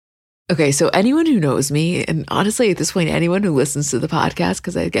Okay, so anyone who knows me, and honestly, at this point, anyone who listens to the podcast,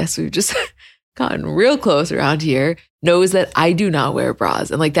 because I guess we've just gotten real close around here, knows that I do not wear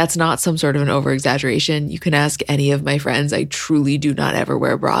bras. And like, that's not some sort of an over exaggeration. You can ask any of my friends. I truly do not ever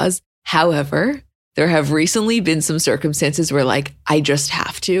wear bras. However, there have recently been some circumstances where like, I just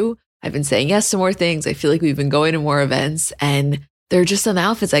have to. I've been saying yes to more things. I feel like we've been going to more events and there are just some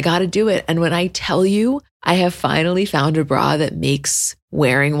outfits. I got to do it. And when I tell you, I have finally found a bra that makes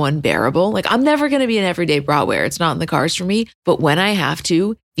wearing one bearable. Like I'm never going to be an everyday bra wearer. It's not in the cards for me. But when I have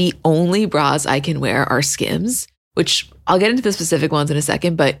to, the only bras I can wear are Skims, which I'll get into the specific ones in a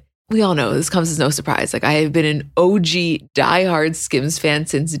second, but we all know this comes as no surprise. Like I have been an OG diehard Skims fan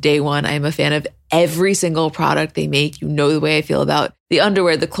since day one. I am a fan of every single product they make. You know the way I feel about the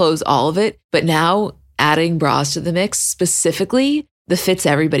underwear, the clothes, all of it. But now adding bras to the mix, specifically the Fits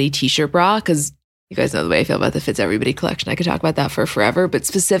Everybody t-shirt bra, because you guys know the way I feel about the Fits Everybody collection. I could talk about that for forever, but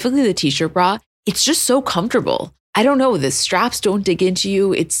specifically the t-shirt bra, it's just so comfortable. I don't know, the straps don't dig into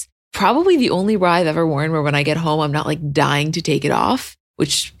you. It's probably the only bra I've ever worn where when I get home, I'm not like dying to take it off,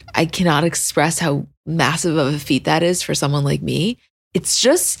 which I cannot express how massive of a feat that is for someone like me. It's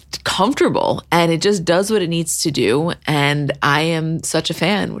just comfortable and it just does what it needs to do. And I am such a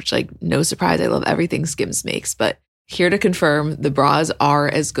fan, which like no surprise, I love everything Skims makes, but here to confirm the bras are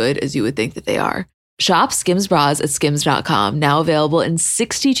as good as you would think that they are. Shop Skims bras at skims.com, now available in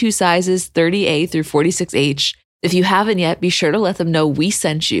 62 sizes, 30A through 46H. If you haven't yet, be sure to let them know we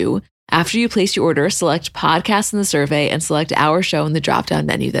sent you. After you place your order, select podcast in the survey and select our show in the drop-down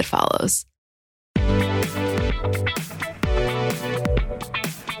menu that follows.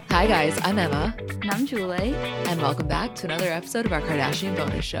 Hi guys, I'm Emma. And I'm Julie. And welcome back to another episode of our Kardashian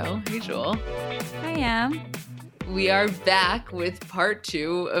bonus show. Hey, Jewel. I am. We are back with part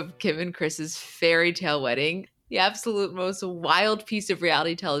 2 of Kim and Kris's Fairytale wedding. The absolute most wild piece of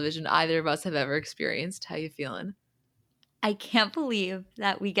reality television either of us have ever experienced. How you feeling? I can't believe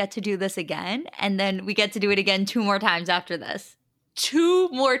that we get to do this again, and then we get to do it again 2 more times after this. 2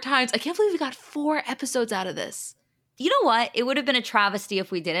 more times? I can't believe we got 4 episodes out of this. You know what? It would have been a travesty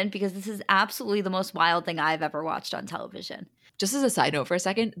if we didn't, because this is absolutely the most wild thing I've ever watched on television. Just as a side note for a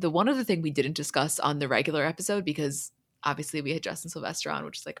second, the one other thing we didn't discuss on the regular episode, because obviously we had Justin Sylvester on,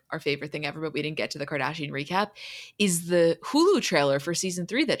 which is like our favorite thing ever, but we didn't get to the Kardashian recap, is the Hulu trailer for season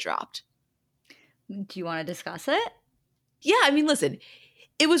 3 that dropped. Do you want to discuss it? Yeah, I mean, listen,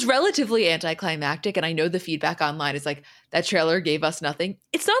 it was relatively anticlimactic, and I know the feedback online is like, that trailer gave us nothing.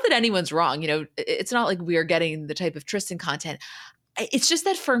 It's not that anyone's wrong, you know, it's not like we are getting the type of Tristan content. It's just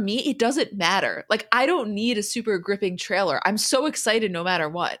that for me, it doesn't matter. Like, I don't need a super gripping trailer. I'm so excited no matter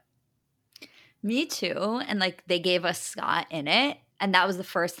what. Me too. And like, they gave us Scott in it. And that was the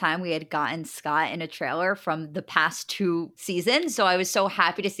first time we had gotten Scott in a trailer from the past 2 seasons. So I was so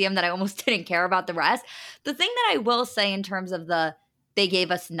happy to see him that I almost didn't care about the rest. The thing that I will say in terms of they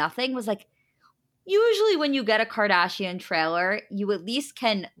gave us nothing was like, usually when you get a Kardashian trailer, you at least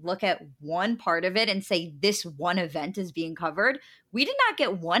can look at one part of it and say this one event is being covered. We did not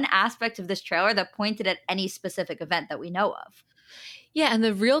get one aspect of this trailer that pointed at any specific event that we know of. Yeah, and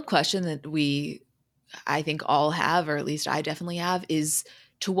the real question that I think all have, or at least I definitely have, is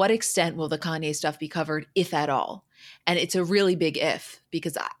to what extent will the Kanye stuff be covered, if at all? And it's a really big if,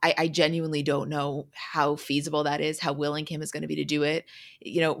 because I genuinely don't know how feasible that is, how willing Kim is going to be to do it.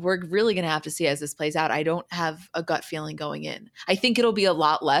 You know, we're really going to have to see as this plays out. I don't have a gut feeling going in. I think it'll be a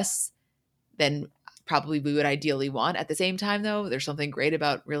lot less than probably we would ideally want. At the same time, though, there's something great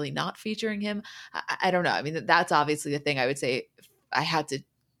about really not featuring him. I don't know. I mean, that's obviously the thing I would say I had to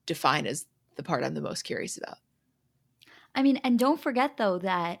define as the part I'm the most curious about. I mean, and don't forget, though,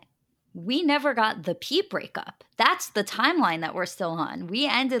 that we never got the Pete breakup. That's the timeline that we're still on. We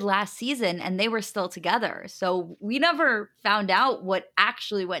ended last season and they were still together. So we never found out what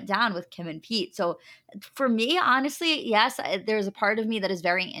actually went down with Kim and Pete. So for me, honestly, yes, there's a part of me that is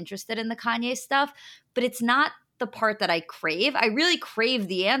very interested in the Kanye stuff, but it's not the part that I crave. I really crave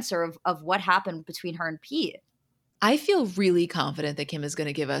the answer of what happened between her and Pete. I feel really confident that Kim is going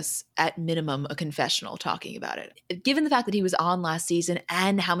to give us, at minimum, a confessional talking about it. Given the fact that he was on last season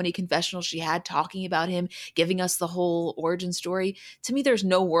and how many confessionals she had talking about him, giving us the whole origin story, to me, there's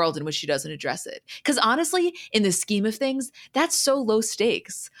no world in which she doesn't address it. Because honestly, in the scheme of things, that's so low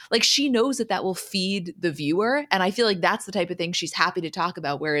stakes. Like, she knows that will feed the viewer, and I feel like that's the type of thing she's happy to talk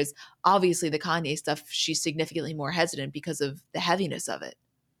about, whereas obviously the Kanye stuff, she's significantly more hesitant because of the heaviness of it.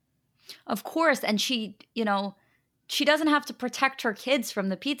 Of course, and she, she doesn't have to protect her kids from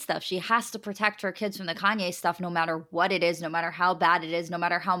the Pete stuff. She has to protect her kids from the Kanye stuff, no matter what it is, no matter how bad it is, no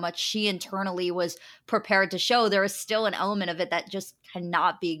matter how much she internally was prepared to show. There is still an element of it that just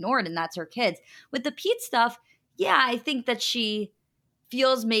cannot be ignored, and that's her kids. With the Pete stuff, yeah, I think that she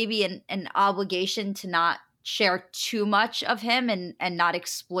feels maybe an obligation to not share too much of him and not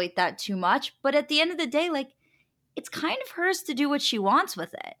exploit that too much. But at the end of the day, like, it's kind of hers to do what she wants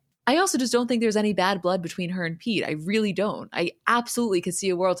with it. I also just don't think there's any bad blood between her and Pete. I really don't. I absolutely could see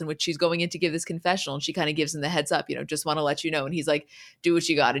a world in which she's going in to give this confessional and she kind of gives him the heads up, just want to let you know. And he's like, do what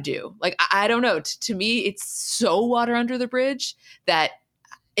you got to do. Like, I don't know. To me, it's so water under the bridge that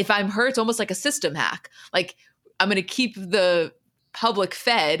if I'm her, it's almost like a system hack. Like, I'm going to keep the public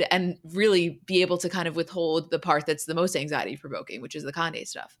fed and really be able to kind of withhold the part that's the most anxiety provoking, which is the Kanye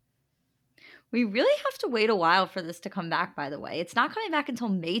stuff. We really have to wait a while for this to come back, by the way. It's not coming back until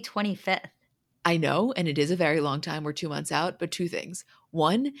May 25th. I know, and it is a very long time. We're 2 months out, but two things.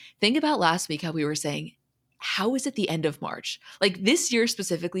 One, think about last week how we were saying, how is it the end of March? Like, this year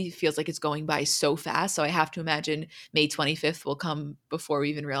specifically feels like it's going by so fast. So I have to imagine May 25th will come before we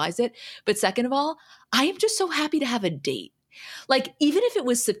even realize it. But second of all, I am just so happy to have a date. Like, even if it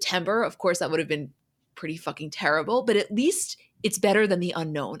was September, of course, that would have been pretty fucking terrible, but at least it's better than the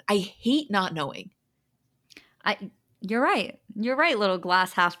unknown. I hate not knowing. You're right. You're right, little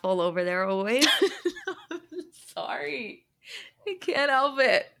glass half full over there always. Sorry. I can't help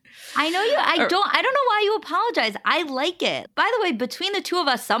it. I know you. I don't know why you apologize. I like it. By the way, between the two of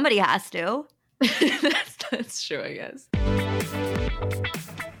us, somebody has to. That's true, I guess.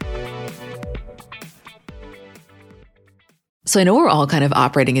 So I know we're all kind of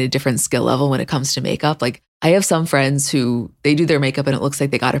operating at a different skill level when it comes to makeup. Like, I have some friends who they do their makeup and it looks like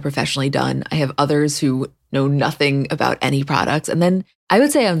they got it professionally done. I have others who know nothing about any products. And then I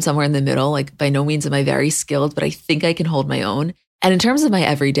would say I'm somewhere in the middle. Like, by no means am I very skilled, but I think I can hold my own. And in terms of my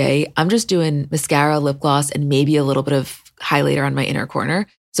everyday, I'm just doing mascara, lip gloss, and maybe a little bit of highlighter on my inner corner.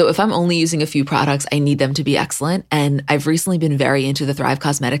 So if I'm only using a few products, I need them to be excellent. And I've recently been very into the Thrive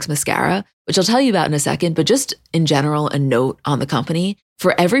Cosmetics mascara, which I'll tell you about in a second, but just in general, a note on the company.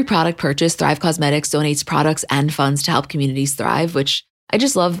 For every product purchase, Thrive Cosmetics donates products and funds to help communities thrive, which I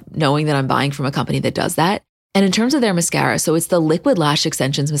just love knowing that I'm buying from a company that does that. And in terms of their mascara, so it's the Liquid Lash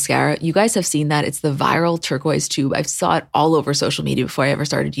Extensions mascara. You guys have seen that. It's the viral turquoise tube. I saw it all over social media before I ever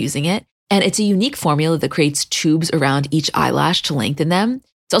started using it. And it's a unique formula that creates tubes around each eyelash to lengthen them.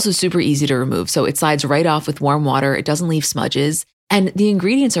 It's also super easy to remove. So it slides right off with warm water. It doesn't leave smudges. And the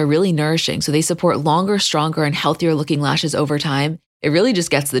ingredients are really nourishing. So they support longer, stronger, and healthier looking lashes over time. It really just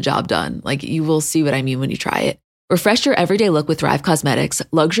gets the job done. Like, you will see what I mean when you try it. Refresh your everyday look with Thrive Cosmetics,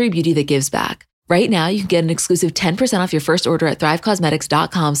 luxury beauty that gives back. Right now, you can get an exclusive 10% off your first order at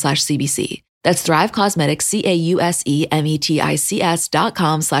thrivecosmetics.com/CBC. That's Thrive Cosmetics,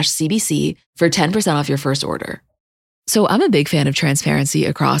 CAUSEMETICS.com/CBC for 10% off your first order. So I'm a big fan of transparency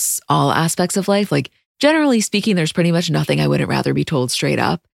across all aspects of life. Like, generally speaking, there's pretty much nothing I wouldn't rather be told straight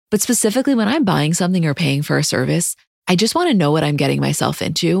up. But specifically when I'm buying something or paying for a service, I just want to know what I'm getting myself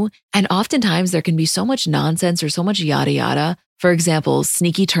into. And oftentimes there can be so much nonsense or so much yada yada. For example,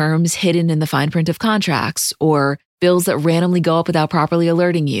 sneaky terms hidden in the fine print of contracts, or bills that randomly go up without properly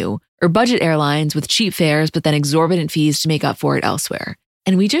alerting you, or budget airlines with cheap fares but then exorbitant fees to make up for it elsewhere.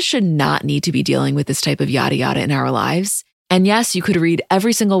 And we just should not need to be dealing with this type of yada yada in our lives. And yes, you could read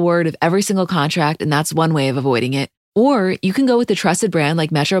every single word of every single contract, and that's one way of avoiding it. Or you can go with a trusted brand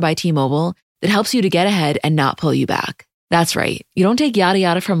like Metro by T-Mobile that helps you to get ahead and not pull you back. That's right. You don't take yada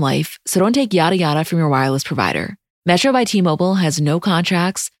yada from life, so don't take yada yada from your wireless provider. Metro by T-Mobile has no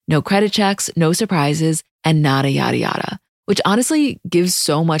contracts, no credit checks, no surprises, and nada yada yada, which honestly gives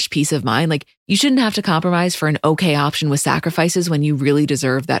so much peace of mind. Like, you shouldn't have to compromise for an okay option with sacrifices when you really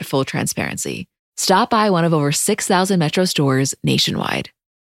deserve that full transparency. Stop by one of over 6,000 Metro stores nationwide.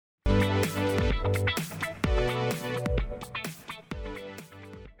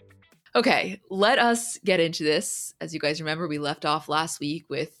 Okay, let us get into this. As you guys remember, we left off last week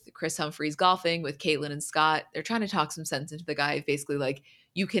with Chris Humphries golfing with Caitlin and Scott. They're trying to talk some sense into the guy, basically like,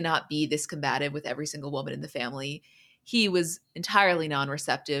 you cannot be this combative with every single woman in the family. He was entirely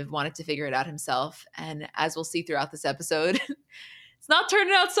non-receptive, wanted to figure it out himself. And as we'll see throughout this episode, it's not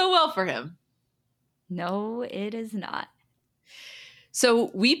turning out so well for him. No, it is not.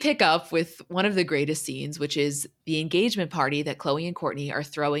 So we pick up with one of the greatest scenes, which is the engagement party that Chloe and Courtney are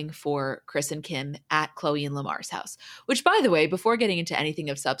throwing for Chris and Kim at Chloe and Lamar's house. Which, by the way, before getting into anything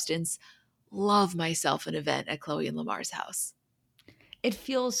of substance, love myself an event at Chloe and Lamar's house. It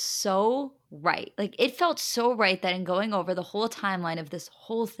feels so right. Like, it felt so right that in going over the whole timeline of this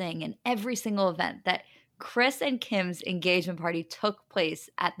whole thing and every single event, that Kris and Kim's engagement party took place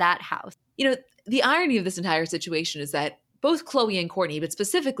at that house. You know, the irony of this entire situation is that both Khloe and Kourtney, but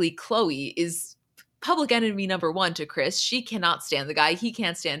specifically Khloe, is public enemy number one to Kris. She cannot stand the guy. He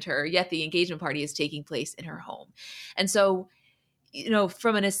can't stand her. Yet the engagement party is taking place in her home. And so, you know,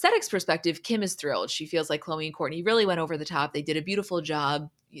 from an aesthetics perspective, Kim is thrilled. She feels like Khloe and Kourtney really went over the top. They did a beautiful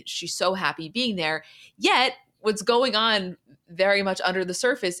job. She's so happy being there. Yet what's going on very much under the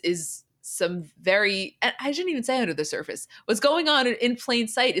surface is some very, I shouldn't even say under the surface. What's going on in plain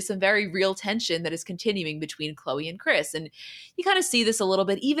sight is some very real tension that is continuing between Khloe and Kris. And you kind of see this a little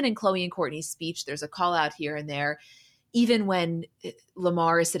bit, even in Khloe and Kourtney's speech. There's a call out here and there. Even when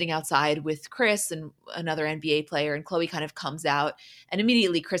Lamar is sitting outside with Kris and another NBA player, and Khloe kind of comes out, and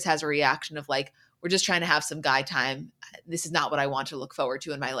immediately Kris has a reaction of like, we're just trying to have some guy time. This is not what I want to look forward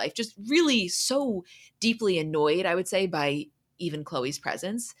to in my life. Just really so deeply annoyed, I would say, by even Khloe's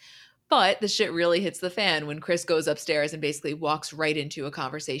presence. But the shit really hits the fan when Kris goes upstairs and basically walks right into a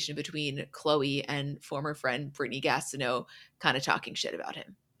conversation between Khloe and former friend Brittany Gastineau, kind of talking shit about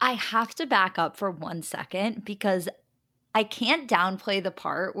him. I have to back up for 1 second because I can't downplay the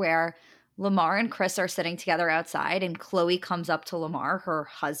part where Lamar and Kris are sitting together outside and Khloe comes up to Lamar, her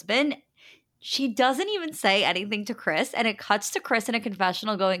husband. She doesn't even say anything to Kris, and it cuts to Kris in a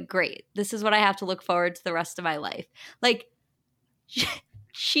confessional going, great, this is what I have to look forward to the rest of my life. Like,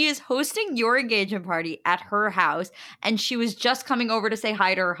 she is hosting your engagement party at her house, and she was just coming over to say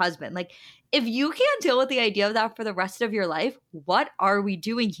hi to her husband. Like, if you can't deal with the idea of that for the rest of your life, what are we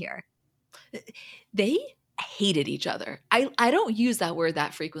doing here? They hated each other. I don't use that word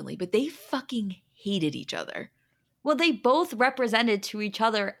that frequently, but they fucking hated each other. Well, they both represented to each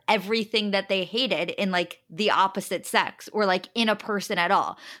other everything that they hated in like the opposite sex or like in a person at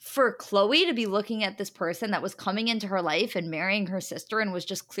all. For Khloe to be looking at this person that was coming into her life and marrying her sister and was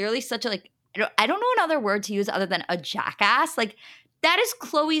just clearly such a like, I don't know another word to use other than a jackass. Like that is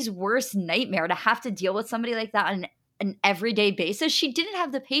Khloe's worst nightmare, to have to deal with somebody like that on an everyday basis. She didn't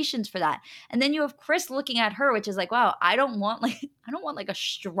have the patience for that. And then you have Kris looking at her, which is like, wow, I don't want like a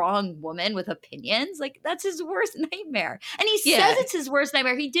strong woman with opinions. Like that's his worst nightmare. And he says it's his worst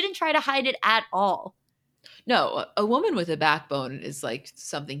nightmare. He didn't try to hide it at all. No, a woman with a backbone is like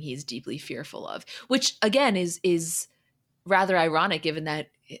something he's deeply fearful of, which again is rather ironic given that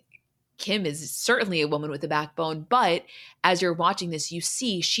Kim is certainly a woman with a backbone, but as you're watching this, you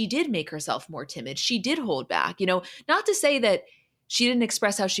see she did make herself more timid. She did hold back, you know, not to say that she didn't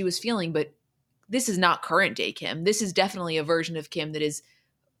express how she was feeling, but this is not current day Kim. This is definitely a version of Kim that is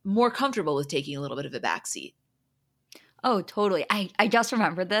more comfortable with taking a little bit of a backseat. Oh, totally. I just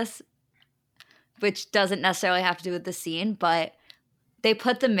remembered this, which doesn't necessarily have to do with the scene, but they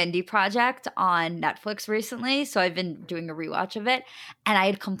put the Mindy Project on Netflix recently, so I've been doing a rewatch of it, and I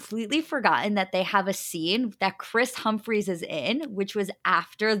had completely forgotten that they have a scene that Kris Humphries is in, which was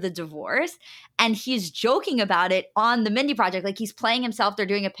after the divorce, and he's joking about it on the Mindy Project. Like, he's playing himself. They're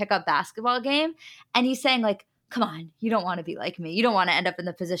doing a pickup basketball game, and he's saying, like, come on, you don't want to be like me. You don't want to end up in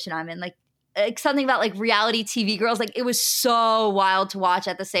the position I'm in. Like something about, like, reality TV girls. Like, it was so wild to watch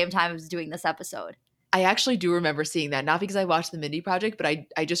at the same time I was doing this episode. I actually do remember seeing that, not because I watched the Mindy Project, but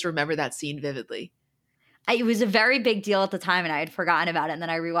I just remember that scene vividly. It was a very big deal at the time, and I had forgotten about it, and then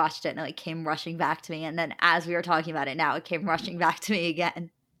I rewatched it, and it like came rushing back to me, and then as we were talking about it now, it came rushing back to me again.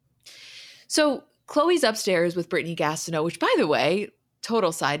 So Khloe's upstairs with Brittany Gastineau, which, by the way,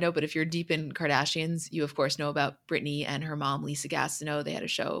 total side note, but if you're deep in Kardashians, you of course know about Brittany and her mom, Lisa Gastineau. They had a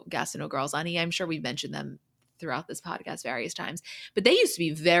show, Gastineau Girls, on E! I'm sure we've mentioned them throughout this podcast various times, but they used to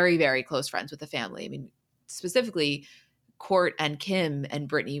be very, very close friends with the family. I mean, specifically Kourt and Kim and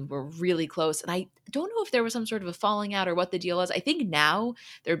Brittany were really close. And I don't know if there was some sort of a falling out or what the deal was. I think now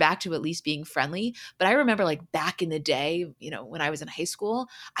they're back to at least being friendly. But I remember like back in the day, you know, when I was in high school,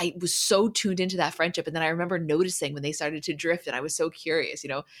 I was so tuned into that friendship. And then I remember noticing when they started to drift, and I was so curious, you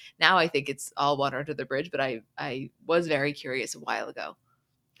know. Now I think it's all water under the bridge, but I was very curious a while ago.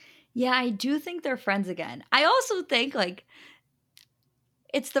 Yeah, I do think they're friends again. I also think like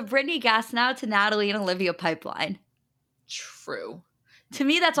it's the Brittany Gastineau to Natalie and Olivia pipeline. True. To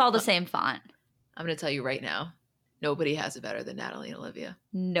me, that's all the same font. I'm going to tell you right now, nobody has it better than Natalie and Olivia.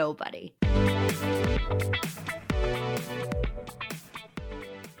 Nobody.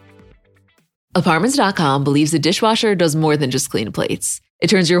 Apartments.com believes a dishwasher does more than just clean plates. It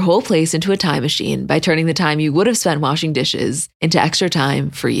turns your whole place into a time machine by turning the time you would have spent washing dishes into extra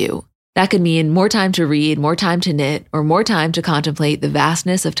time for you. That could mean more time to read, more time to knit, or more time to contemplate the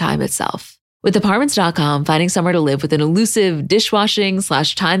vastness of time itself. With Apartments.com, finding somewhere to live with an elusive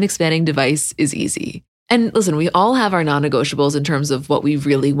dishwashing/time-expanding device is easy. And listen, we all have our non-negotiables in terms of what we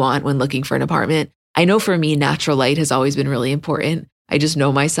really want when looking for an apartment. I know for me, natural light has always been really important. I just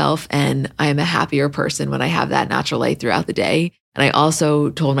know myself and I am a happier person when I have that natural light throughout the day. And I also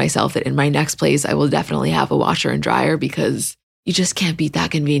told myself that in my next place, I will definitely have a washer and dryer because you just can't beat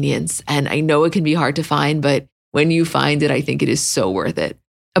that convenience. And I know it can be hard to find, but when you find it, I think it is so worth it.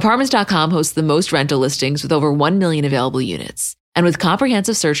 Apartments.com hosts the most rental listings with over 1 million available units. And with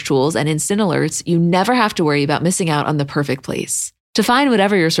comprehensive search tools and instant alerts, you never have to worry about missing out on the perfect place. To find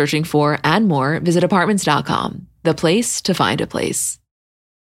whatever you're searching for and more, visit Apartments.com, the place to find a place.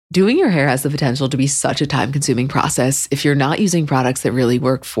 Doing your hair has the potential to be such a time-consuming process if you're not using products that really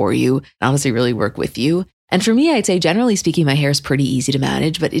work for you, and honestly really work with you. And for me, I'd say generally speaking, my hair is pretty easy to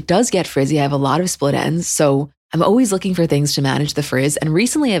manage, but it does get frizzy. I have a lot of split ends, so I'm always looking for things to manage the frizz. And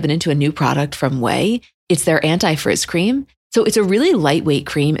recently I've been into a new product from Way. It's their anti-frizz cream. So it's a really lightweight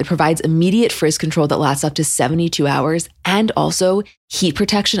cream. It provides immediate frizz control that lasts up to 72 hours and also heat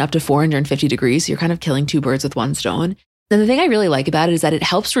protection up to 450 degrees. So you're kind of killing two birds with one stone. And the thing I really like about it is that it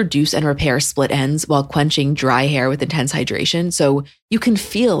helps reduce and repair split ends while quenching dry hair with intense hydration. So you can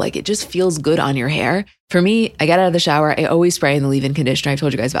feel like it just feels good on your hair. For me, I get out of the shower, I always spray in the leave-in conditioner. I've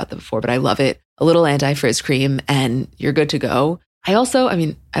told you guys about that before, but I love it. A little anti-frizz cream and you're good to go. I love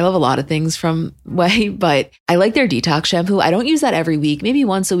a lot of things from Way, but I like their detox shampoo. I don't use that every week, maybe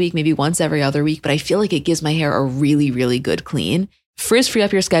once a week, maybe once every other week, but I feel like it gives my hair a really, really good clean. Frizz-free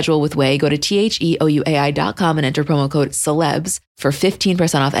up your schedule with Way. Go to THEOUAI.com and enter promo code CELEBS for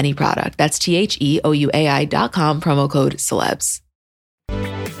 15% off any product. That's THEOUAI.com, promo code CELEBS.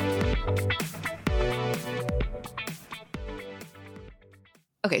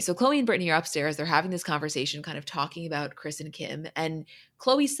 Okay, so Khloe and Brittany are upstairs. They're having this conversation, kind of talking about Kris and Kim. And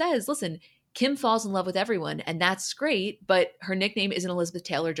Khloe says, listen, Kim falls in love with everyone, and that's great, but her nickname isn't Elizabeth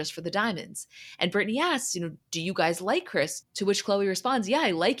Taylor just for the diamonds. And Brittany asks, do you guys like Kris? To which Khloe responds, yeah,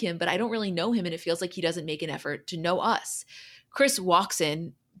 I like him, but I don't really know him, and it feels like he doesn't make an effort to know us. Kris walks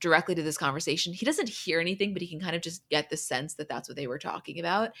in directly to this conversation. He doesn't hear anything, but he can kind of just get the sense that that's what they were talking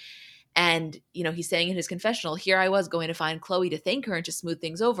about. And, he's saying in his confessional, here I was going to find Khloe to thank her and to smooth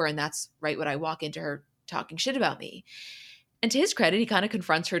things over, and that's right when I walk into her talking shit about me. And to his credit, he kind of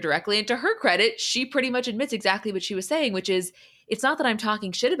confronts her directly. And to her credit, she pretty much admits exactly what she was saying, which is, it's not that I'm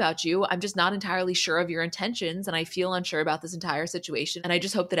talking shit about you. I'm just not entirely sure of your intentions. And I feel unsure about this entire situation. And I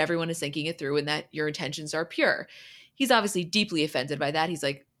just hope that everyone is thinking it through and that your intentions are pure. He's obviously deeply offended by that. He's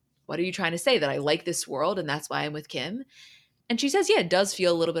like, what are you trying to say? That I like this world and that's why I'm with Kim? And she says, yeah, it does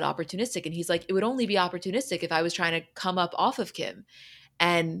feel a little bit opportunistic. And he's like, it would only be opportunistic if I was trying to come up off of Kim.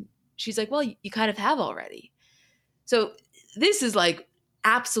 And she's like, well, you kind of have already. So this is like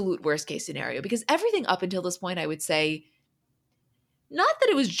absolute worst case scenario, because everything up until this point, I would say, not that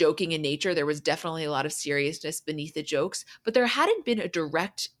it was joking in nature. There was definitely a lot of seriousness beneath the jokes, but there hadn't been a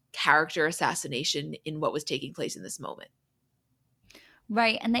direct character assassination in what was taking place in this moment.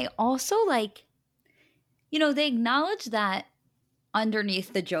 Right. And they also they acknowledge that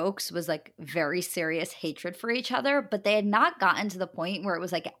underneath the jokes was very serious hatred for each other, but they had not gotten to the point where it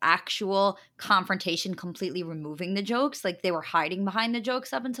was actual confrontation, completely removing the jokes. They were hiding behind the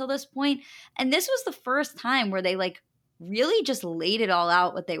jokes up until this point. And this was the first time where they really just laid it all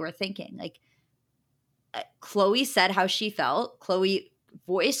out what they were thinking. Khloe said how she felt. Khloe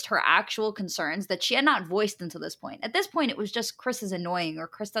voiced her actual concerns that she had not voiced until this point. At this point, it was just Kris is annoying, or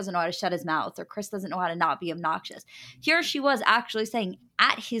Kris doesn't know how to shut his mouth, or Kris doesn't know how to not be obnoxious. Here she was actually saying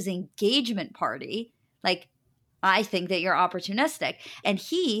at his engagement party, I think that you're opportunistic. And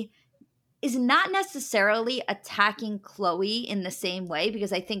he is not necessarily attacking Khloe in the same way,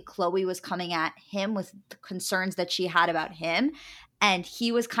 because I think Khloe was coming at him with the concerns that she had about him. And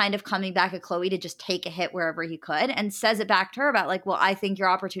he was kind of coming back at Khloe to just take a hit wherever he could, and says it back to her about well, I think you're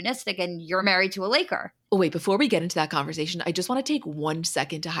opportunistic and you're married to a Laker. Oh, wait, before we get into that conversation, I just want to take 1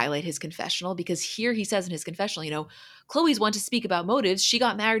 second to highlight his confessional, because here he says in his confessional, Khloe's one to speak about motives. She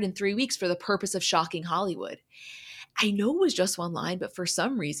got married in 3 weeks for the purpose of shocking Hollywood. I know it was just one line, but for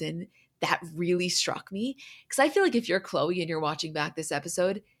some reason, that really struck me, because I feel like if you're Khloe and you're watching back this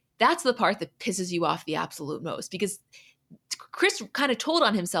episode, that's the part that pisses you off the absolute most, because Kris kind of told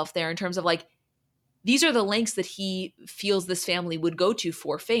on himself there in terms of these are the lengths that he feels this family would go to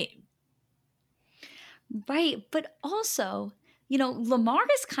for fame. Right. But also, Lamar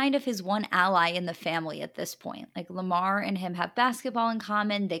is kind of his one ally in the family at this point. Lamar and him have basketball in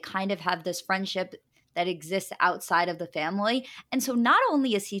common. They kind of have this friendship that exists outside of the family. And so not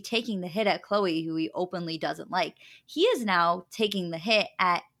only is he taking the hit at Khloe, who he openly doesn't like, he is now taking the hit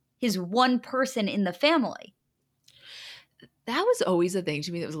at his one person in the family. That was always a thing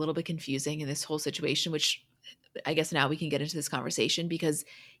to me that was a little bit confusing in this whole situation, which I guess now we can get into this conversation because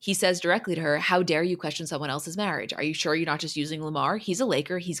he says directly to her, how dare you question someone else's marriage? Are you sure you're not just using Lamar? He's a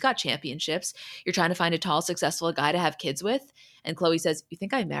Laker. He's got championships. You're trying to find a tall, successful guy to have kids with. And Chloe says, you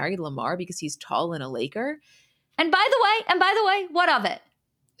think I married Lamar because he's tall and a Laker? And by the way, what of it?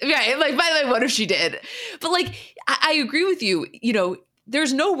 Yeah, like, by the way, what if she did? But like, I agree with you. You know,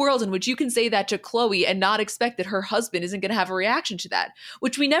 there's no world in which you can say that to Chloe and not expect that her husband isn't going to have a reaction to that,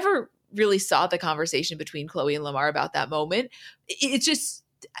 which we never really saw the conversation between Chloe and Lamar about that moment. It's just,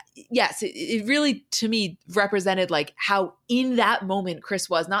 yes, it really, to me, represented like how in that moment Chris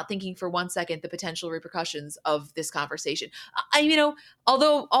was not thinking for 1 second the potential repercussions of this conversation. You know,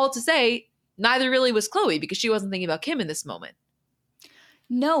 although all to say, neither really was Chloe because she wasn't thinking about Kim in this moment.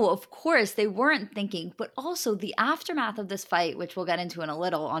 No, of course they weren't thinking, but also the aftermath of this fight, which we'll get into in a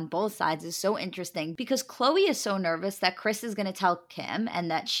little on both sides, is so interesting because Chloe is so nervous that Chris is going to tell Kim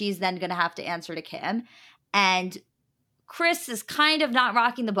and that she's then going to have to answer to Kim. And Chris is kind of not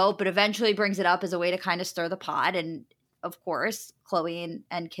rocking the boat, but eventually brings it up as a way to kind of stir the pot. And of course, Chloe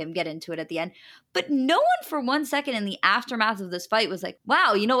and Kim get into it at the end. But no one for 1 second in the aftermath of this fight was like,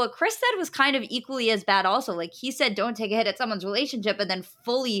 wow, you know what Chris said was kind of equally as bad also. Like he said, don't take a hit at someone's relationship and then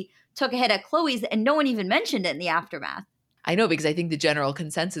fully took a hit at Chloe's and no one even mentioned it in the aftermath. I know, because I think the general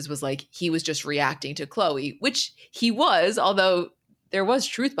consensus was like he was just reacting to Chloe, which he was, although there was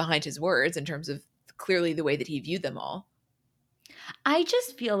truth behind his words in terms of clearly the way that he viewed them all. I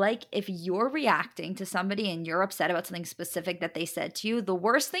just feel like if you're reacting to somebody and you're upset about something specific that they said to you, the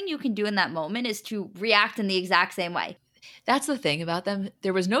worst thing you can do in that moment is to react in the exact same way. That's the thing about them.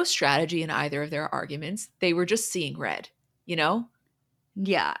 There was no strategy in either of their arguments. They were just seeing red, you know?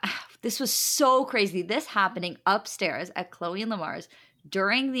 Yeah, this was so crazy. This happening upstairs at Chloe and Lamar's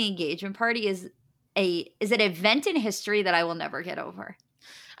during the engagement party is an event in history that I will never get over.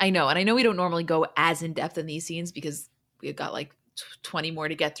 I know. And I know we don't normally go as in depth in these scenes because we've got like 20 more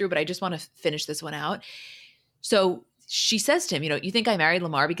to get through, but I just want to finish this one out. So she says to him, you know, you think I married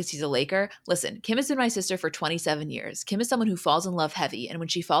Lamar because he's a Laker? Listen, Kim has been my sister for 27 years. Kim is someone who falls in love heavy. And when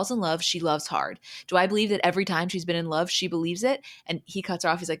she falls in love, she loves hard. Do I believe that every time she's been in love, she believes it? And he cuts her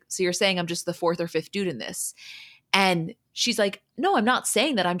off. He's like, so you're saying I'm just the fourth or fifth dude in this? And she's like, no, I'm not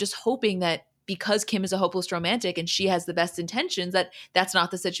saying that. I'm just hoping that because Kim is a hopeless romantic and she has the best intentions, that's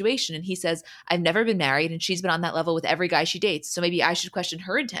not the situation. And he says, I've never been married and she's been on that level with every guy she dates. So maybe I should question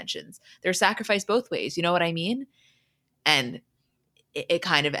her intentions. There's sacrifice both ways. You know what I mean? And it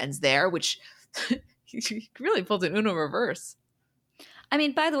kind of ends there, which he really pulled an Uno reverse. I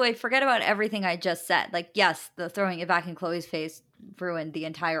mean, by the way, forget about everything I just said. Like, yes, the throwing it back in Chloe's face ruined the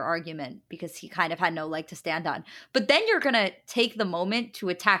entire argument because he kind of had no leg to stand on. But then you're going to take the moment to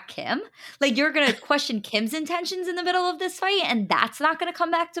attack Kim? Like, you're going to question Kim's intentions in the middle of this fight, and that's not going to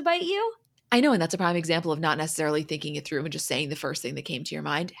come back to bite you? I know, and that's a prime example of not necessarily thinking it through and just saying the first thing that came to your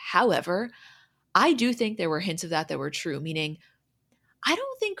mind. However, I do think there were hints of that were true, meaning I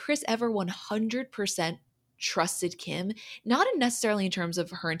don't think Chris ever 100% trusted Kim, not necessarily in terms of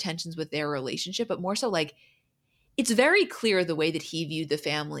her intentions with their relationship, but more so like it's very clear the way that he viewed the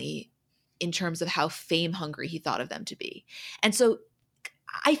family in terms of how fame hungry he thought of them to be. And so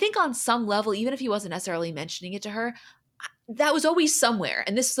I think on some level, even if he wasn't necessarily mentioning it to her, that was always somewhere.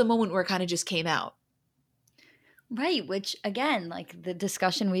 And this is the moment where it kind of just came out. Right, which again, like the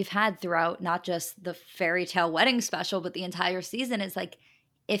discussion we've had throughout not just the Fairytale wedding special, but the entire season is like,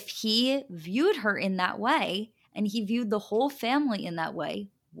 if he viewed her in that way and he viewed the whole family in that way,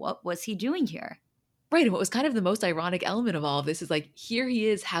 what was he doing here? Right. And what was kind of the most ironic element of all of this is like, here he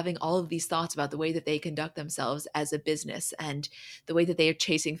is having all of these thoughts about the way that they conduct themselves as a business and the way that they are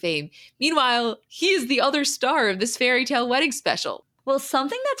chasing fame. Meanwhile, he is the other star of this Fairytale wedding special. Well,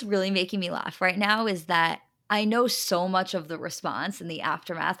 something that's really making me laugh right now is that I know so much of the response in the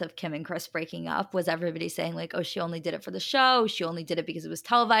aftermath of Kim and Chris breaking up was everybody saying like, oh, she only did it for the show. She only did it because it was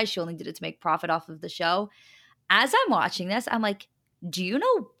televised. She only did it to make profit off of the show. As I'm watching this, I'm like, do you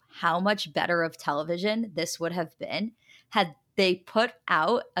know how much better of television this would have been had they put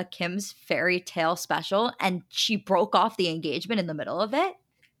out a Kim's Fairytale special and she broke off the engagement in the middle of it?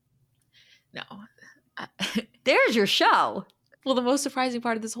 No. There's your show. Well, the most surprising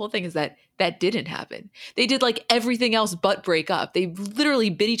part of this whole thing is that didn't happen. They did like everything else but break up. They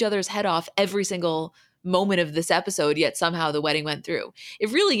literally bit each other's head off every single moment of this episode, yet somehow the wedding went through. It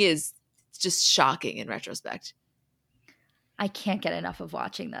really is just shocking in retrospect. I can't get enough of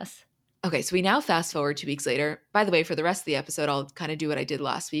watching this. Okay, so we now fast forward 2 weeks later. By the way, for the rest of the episode, I'll kind of do what I did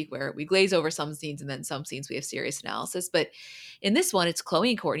last week where we glaze over some scenes and then some scenes we have serious analysis. But in this one, it's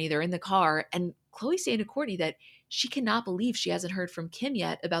Chloe and Courtney. They're in the car and Chloe's saying to Courtney that she cannot believe she hasn't heard from Kim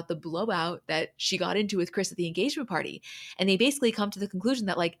yet about the blowout that she got into with Chris at the engagement party. And they basically come to the conclusion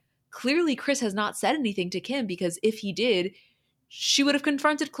that, like, clearly Chris has not said anything to Kim, because if he did, she would have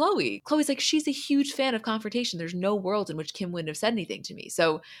confronted Chloe. Chloe's like, she's a huge fan of confrontation. There's no world in which Kim wouldn't have said anything to me.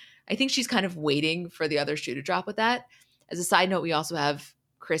 So I think she's kind of waiting for the other shoe to drop with that. As a side note, we also have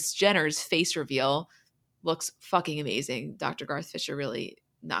Kris Jenner's face reveal. Looks fucking amazing. Dr. Garth Fisher really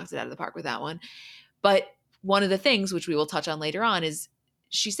knocked it out of the park with that one. But one of the things, which we will touch on later on, is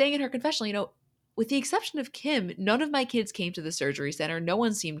she's saying in her confessional, you know, with the exception of Kim, none of my kids came to the surgery center. No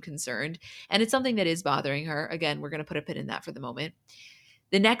one seemed concerned. And it's something that is bothering her. Again, we're going to put a pin in that for the moment.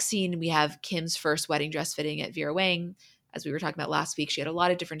 The next scene, we have Kim's first wedding dress fitting at Vera Wang. As we were talking about last week, she had a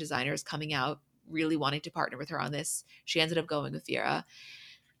lot of different designers coming out, really wanting to partner with her on this. She ended up going with Vera.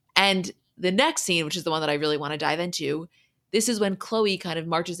 And the next scene, which is the one that I really want to dive into, this is when Chloe kind of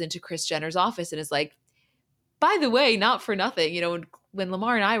marches into Kris Jenner's office and is like, by the way, not for nothing, you know, when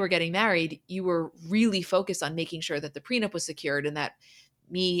Lamar and I were getting married, you were really focused on making sure that the prenup was secured and that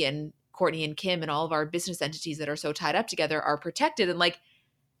me and Courtney and Kim and all of our business entities that are so tied up together are protected. And like,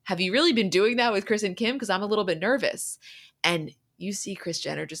 have you really been doing that with Kris and Kim? Because I'm a little bit nervous. And you see Kris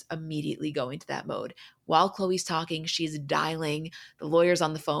Jenner just immediately go into that mode. While Chloe's talking, she's dialing. The lawyer's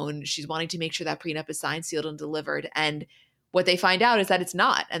on the phone. She's wanting to make sure that prenup is signed, sealed, and delivered. And what they find out is that it's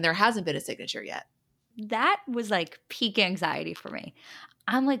not, and there hasn't been a signature yet. That was like peak anxiety for me.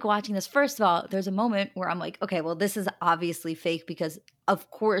 I'm like watching this. First of all, there's a moment where I'm like, okay, well, this is obviously fake because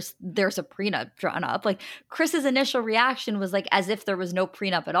of course there's a prenup drawn up. Like Chris's initial reaction was like as if there was no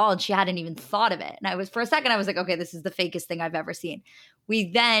prenup at all and she hadn't even thought of it. And I was, for a second, I was like, okay, this is the fakest thing I've ever seen.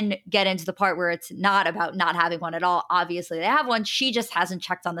 We then get into the part where it's not about not having one at all. Obviously they have one. She just hasn't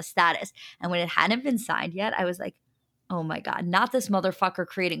checked on the status. And when it hadn't been signed yet, I was like, oh my God, not this motherfucker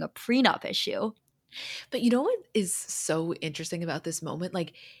creating a prenup issue. But you know what is so interesting about this moment?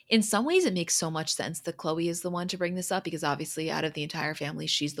 Like, in some ways, it makes so much sense that Chloe is the one to bring this up because obviously, out of the entire family,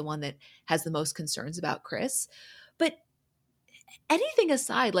 she's the one that has the most concerns about Chris. But anything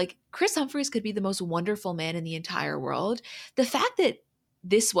aside, like, Kris Humphries could be the most wonderful man in the entire world. The fact that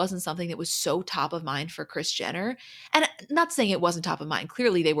this wasn't something that was so top of mind for Kris Jenner, and not saying it wasn't top of mind,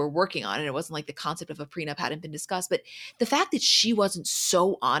 clearly they were working on it. It wasn't like the concept of a prenup hadn't been discussed, but the fact that she wasn't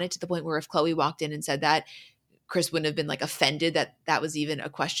so on it to the point where if Chloe walked in and said that, Kris wouldn't have been like offended that that was even a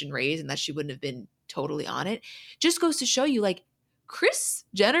question raised and that she wouldn't have been totally on it, just goes to show you like Kris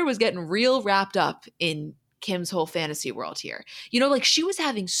Jenner was getting real wrapped up in Kim's whole fantasy world here. You know, like she was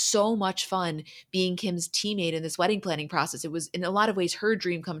having so much fun being Kim's teammate in this wedding planning process. It was in a lot of ways her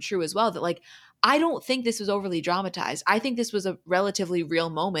dream come true as well, that like, I don't think this was overly dramatized. I think this was a relatively real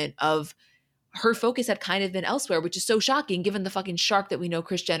moment of her focus had kind of been elsewhere, which is so shocking given the fucking shark that we know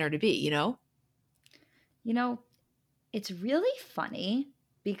Kris Jenner to be, you know? You know, it's really funny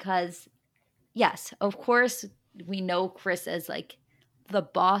because yes, of course we know Kris as like the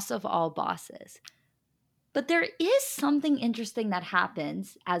boss of all bosses. But there is something interesting that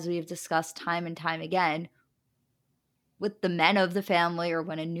happens, as we've discussed time and time again, with the men of the family or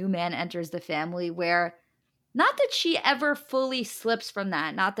when a new man enters the family, where not that she ever fully slips from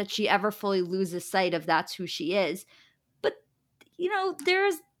that, not that she ever fully loses sight of that's who she is, but, you know,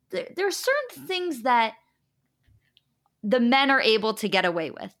 there's certain things that the men are able to get away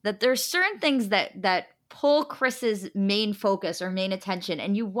with, that there's certain things that pull Kris's main focus or main attention,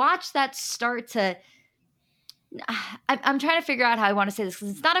 and you watch that start to – I'm trying to figure out how I want to say this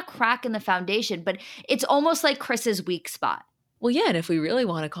because it's not a crack in the foundation, but it's almost like Kris's weak spot. Well, yeah, and if we really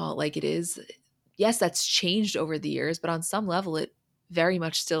want to call it like it is, yes, that's changed over the years, but on some level it very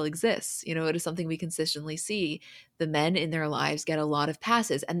much still exists. You know, it is something we consistently see. The men in their lives get a lot of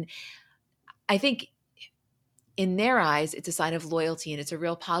passes. And I think in their eyes, it's a sign of loyalty and it's a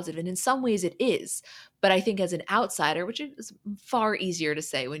real positive. And in some ways it is. But I think as an outsider, which is far easier to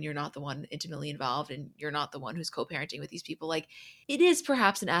say when you're not the one intimately involved and you're not the one who's co-parenting with these people, like it is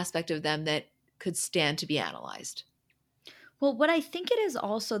perhaps an aspect of them that could stand to be analyzed. Well, what I think it is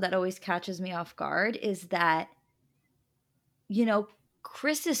also that always catches me off guard is that, you know,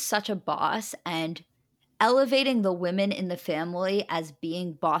 Kris is such a boss and elevating the women in the family as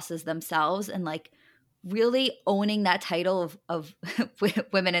being bosses themselves and like really owning that title of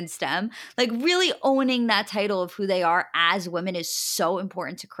women in STEM, like really owning that title of who they are as women is so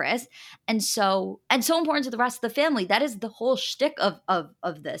important to Kris and so important to the rest of the family. That is the whole shtick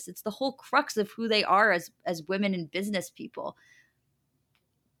of this. It's the whole crux of who they are as women and business people.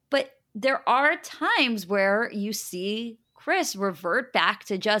 But there are times where you see Kris revert back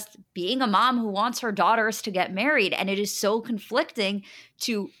to just being a mom who wants her daughters to get married. And it is so conflicting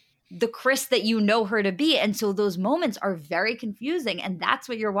to the Kris that you know her to be. And so those moments are very confusing. And that's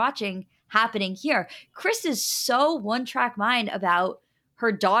what you're watching happening here. Kris is so one-track mind about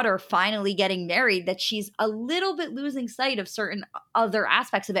her daughter finally getting married that she's a little bit losing sight of certain other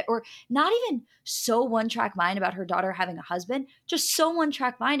aspects of it, or not even so one-track mind about her daughter having a husband, just so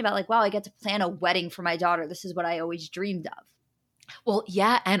one-track mind about like, wow, I get to plan a wedding for my daughter. This is what I always dreamed of. Well,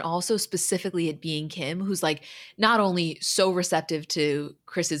 yeah, and also specifically it being Kim, who's like not only so receptive to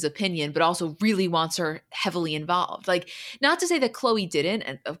Kris's opinion, but also really wants her heavily involved. Like, not to say that Khloe didn't,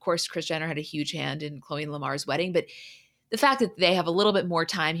 and of course Kris Jenner had a huge hand in Khloe and Lamar's wedding, but the fact that they have a little bit more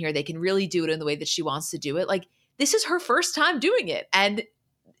time here, they can really do it in the way that she wants to do it. Like, this is her first time doing it, and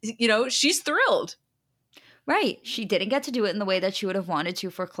she's thrilled. Right. She didn't get to do it in the way that she would have wanted to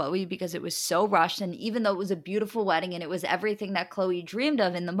for Khloe because it was so rushed. And even though it was a beautiful wedding and it was everything that Khloe dreamed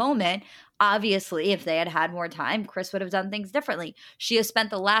of in the moment, obviously, if they had had more time, Kris would have done things differently. She has spent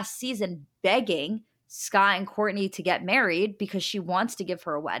the last season begging Scott and Kourtney to get married because she wants to give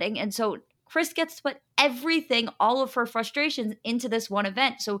her a wedding. And so Kris gets to put everything, all of her frustrations into this one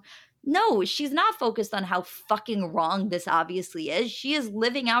event. So no, she's not focused on how fucking wrong this obviously is. She is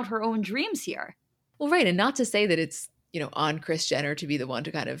living out her own dreams here. Well, right. And not to say that it's, on Kris Jenner to be the one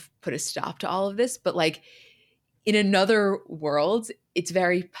to kind of put a stop to all of this, but like in another world, it's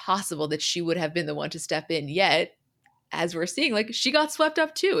very possible that she would have been the one to step in. Yet, as we're seeing, like she got swept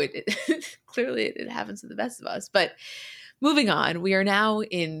up too. Clearly it happens to the best of us. But moving on, we are now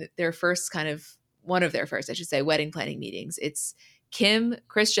in their first one of their first, I should say, wedding planning meetings. It's Kim,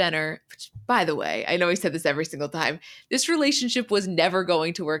 Kris Jenner, which, by the way, I know we said this every single time, this relationship was never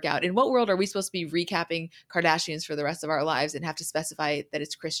going to work out. In what world are we supposed to be recapping Kardashians for the rest of our lives and have to specify that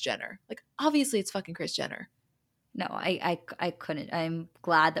it's Kris Jenner? Like, obviously it's fucking Kris Jenner. No, I couldn't. I'm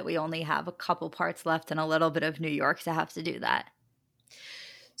glad that we only have a couple parts left and a little bit of New York to have to do that.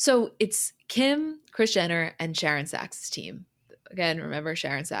 So it's Kim, Kris Jenner, and Sharon Sachs' team. Again, remember,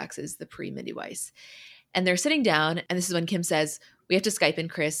 Sharon Sachs is the pre-Mindy Weiss. And they're sitting down, and this is when Kim says, we have to Skype in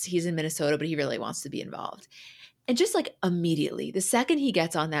Kris. He's in Minnesota, but he really wants to be involved. And just like immediately, the second he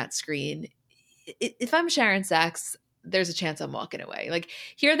gets on that screen, if I'm Sharon Sachs, there's a chance I'm walking away. Like,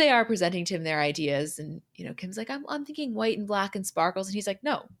 here they are presenting to him their ideas, and Kim's like, I'm thinking white and black and sparkles, and he's like,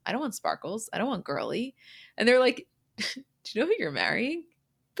 no, I don't want sparkles. I don't want girly. And they're like, do you know who you're marrying?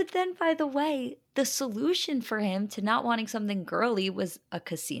 But then, by the way, the solution for him to not wanting something girly was a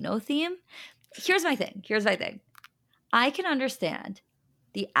casino theme. Here's my thing. I can understand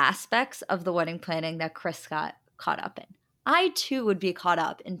the aspects of the wedding planning that Kris got caught up in. I too would be caught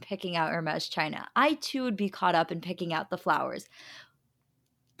up in picking out Hermes china. I too would be caught up in picking out the flowers.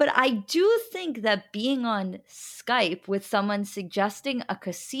 But I do think that being on Skype with someone suggesting a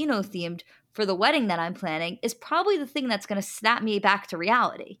casino themed for the wedding that I'm planning is probably the thing that's going to snap me back to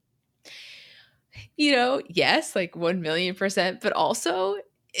reality. Yes, like 1,000,000%, but also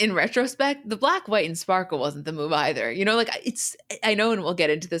in retrospect, the black, white, and sparkle wasn't the move either. I know, and we'll get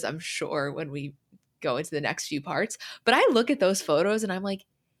into this, I'm sure, when we go into the next few parts, but I look at those photos and I'm like,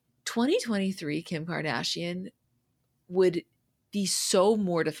 2023 Kim Kardashian would be so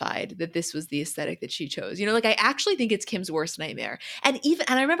mortified that this was the aesthetic that she chose. I actually think it's Kim's worst nightmare. And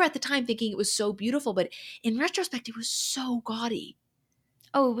I remember at the time thinking it was so beautiful, but in retrospect, it was so gaudy.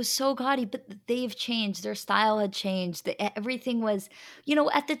 Oh, it was so gaudy, but they've changed. Their style had changed. Everything was,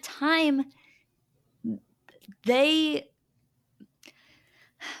 at the time, the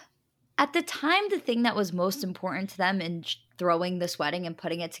thing that was most important to them in throwing this wedding and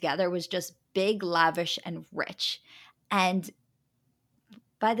putting it together was just big, lavish, and rich. And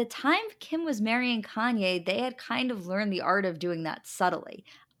by the time Kim was marrying Kanye, they had kind of learned the art of doing that subtly.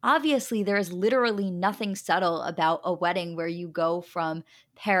 Obviously, there is literally nothing subtle about a wedding where you go from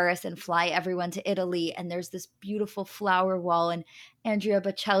Paris and fly everyone to Italy, and there's this beautiful flower wall, and Andrea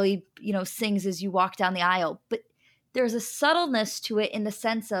Bocelli, sings as you walk down the aisle. But there's a subtleness to it in the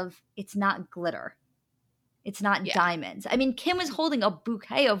sense of it's not glitter. It's not diamonds. I mean, Kim was holding a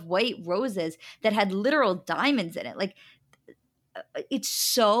bouquet of white roses that had literal diamonds in it. Like, it's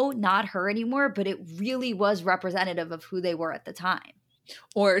so not her anymore, but it really was representative of who they were at the time.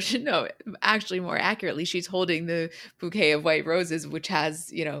 Or no, actually more accurately, she's holding the bouquet of white roses, which has,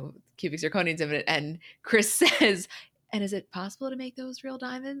 cubic zirconians in it. And Kris says, and is it possible to make those real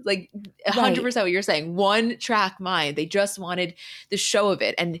diamonds? Like 100% what you're saying. One track mind. They just wanted the show of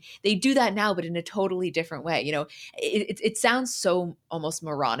it. And they do that now, but in a totally different way. It sounds so almost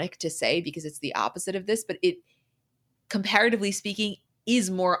moronic to say because it's the opposite of this, but it, comparatively speaking, is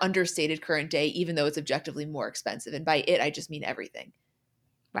more understated current day, even though it's objectively more expensive. And by it, I just mean everything.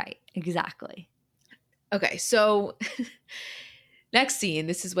 Right, exactly. Okay, so Next scene,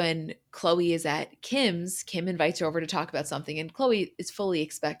 this is when Chloe is at Kim's. Kim invites her over to talk about something, and Chloe is fully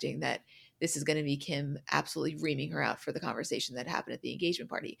expecting that this is going to be Kim absolutely reaming her out for the conversation that happened at the engagement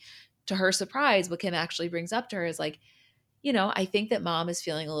party. To her surprise, what Kim actually brings up to her is like, I think that mom is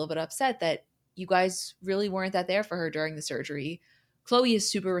feeling a little bit upset that you guys really weren't that there for her during the surgery. Chloe is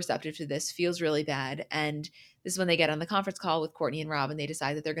super receptive to this, feels really bad. And this is when they get on the conference call with Courtney and Rob, and they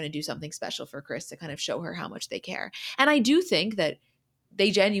decide that they're going to do something special for Chris to kind of show her how much they care. And I do think that they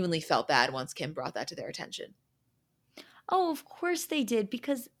genuinely felt bad once Kim brought that to their attention. Oh, of course they did,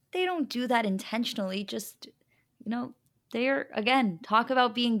 because they don't do that intentionally. Just, they're, again, talk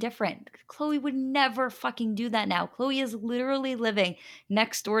about being different. Chloe would never fucking do that now. Chloe is literally living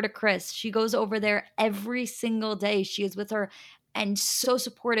next door to Chris. She goes over there every single day. She is with her and so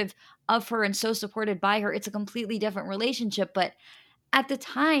supportive of her and so supported by her. It's a completely different relationship. But at the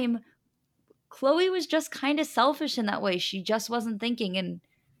time, Chloe was just kind of selfish in that way. She just wasn't thinking. And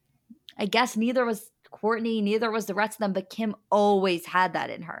I guess neither was Courtney, neither was the rest of them, but Kim always had that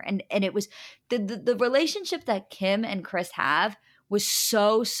in her. And it was the relationship that Kim and Chris have was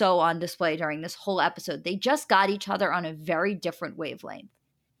so on display during this whole episode. They just got each other on a very different wavelength.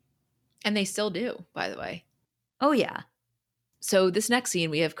 And they still do, by the way. Oh, yeah. So this next scene,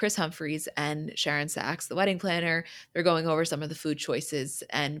 we have Chris Humphries and Sharon Sachs, the wedding planner. They're going over some of the food choices.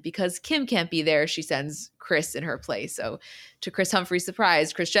 And because Kim can't be there, she sends Chris in her place. So to Chris Humphries'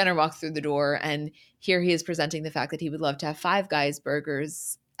 surprise, Kris Jenner walks through the door, and here he is presenting the fact that he would love to have Five Guys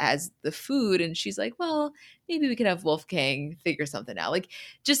burgers as the food. And she's like, well, maybe we could have Wolfgang, figure something out. Like,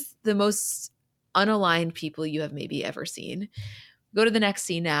 just the most unaligned people you have maybe ever seen. Go to the next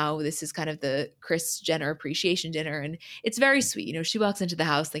scene now. This is kind of the Kris Jenner appreciation dinner, and it's very sweet. She walks into the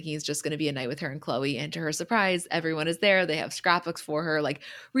house thinking it's just going to be a night with her and Chloe, and to her surprise, everyone is there. They have scrapbooks for her, like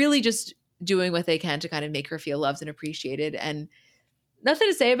really just doing what they can to kind of make her feel loved and appreciated. And nothing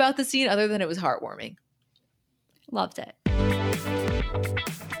to say about the scene other than it was heartwarming. Loved it.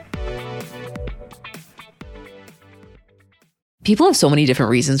 People have so many different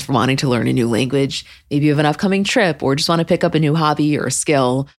reasons for wanting to learn a new language. Maybe you have an upcoming trip, or just want to pick up a new hobby or a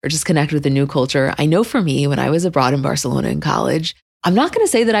skill, or just connect with a new culture. I know for me, when I was abroad in Barcelona in college, I'm not going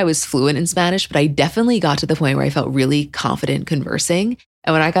to say that I was fluent in Spanish, but I definitely got to the point where I felt really confident conversing.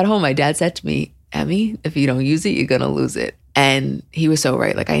 And when I got home, my dad said to me, Emmy, if you don't use it, you're going to lose it. And he was so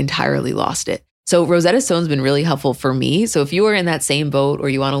right. Like, I entirely lost it. So Rosetta Stone's been really helpful for me. So if you are in that same boat, or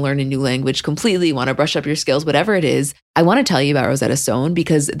you want to learn a new language completely, want to brush up your skills, whatever it is, I want to tell you about Rosetta Stone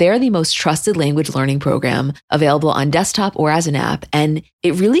because they're the most trusted language learning program available on desktop or as an app. And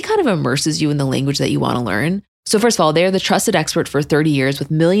it really kind of immerses you in the language that you want to learn. So first of all, they're the trusted expert for 30 years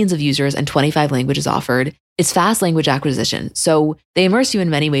with millions of users and 25 languages offered. It's fast language acquisition. So they immerse you in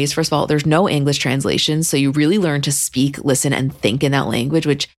many ways. First of all, there's no English translation. So you really learn to speak, listen, and think in that language,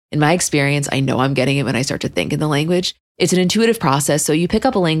 which in my experience, I know I'm getting it when I start to think in the language. It's an intuitive process. So you pick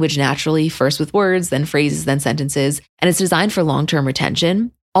up a language naturally, first with words, then phrases, then sentences, and it's designed for long-term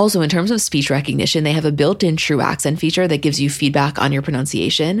retention. Also, in terms of speech recognition, they have a built-in true accent feature that gives you feedback on your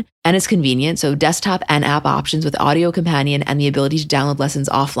pronunciation, and it's convenient. So desktop and app options with audio companion and the ability to download lessons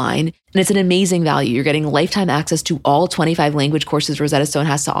offline. And it's an amazing value. You're getting lifetime access to all 25 language courses Rosetta Stone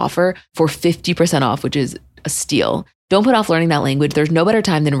has to offer for 50% off, which is a steal. Don't put off learning that language. There's no better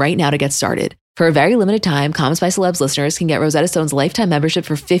time than right now to get started. For a very limited time, Comments by Celebs listeners can get Rosetta Stone's lifetime membership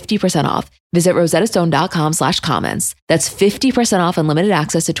for 50% off. Visit rosettastone.com/comments. That's 50% off unlimited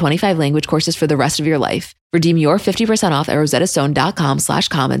access to 25 language courses for the rest of your life. Redeem your 50% off at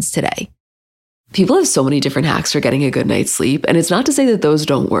rosettastone.com/comments today. People have so many different hacks for getting a good night's sleep, and it's not to say that those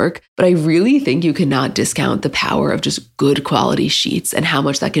don't work, but I really think you cannot discount the power of just good quality sheets and how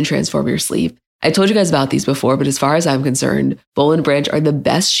much that can transform your sleep. I told you guys about these before, but as far as I'm concerned, Boll & Branch are the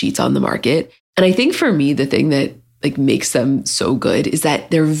best sheets on the market. And I think for me, the thing that makes them so good is that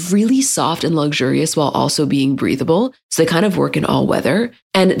they're really soft and luxurious while also being breathable. So they kind of work in all weather.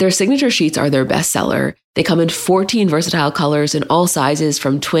 And their signature sheets are their best seller. They come in 14 versatile colors in all sizes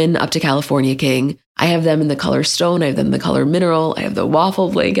from twin up to California King. I have them in the color stone. I have them in the color mineral. I have the waffle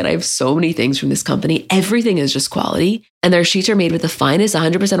blanket. I have so many things from this company. Everything is just quality. And their sheets are made with the finest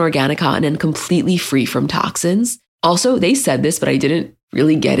 100% organic cotton and completely free from toxins. Also, they said this, but I didn't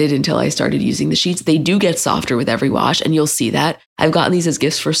really get it until I started using the sheets. They do get softer with every wash, and you'll see that. I've gotten these as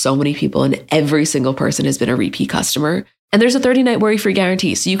gifts for so many people, and every single person has been a repeat customer. And there's a 30-night worry-free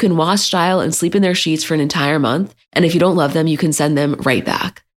guarantee, so you can wash, style, and sleep in their sheets for an entire month. And if you don't love them, you can send them right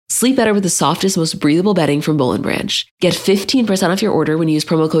back. Sleep better with the softest, most breathable bedding from Boll & Branch. Get 15% off your order when you use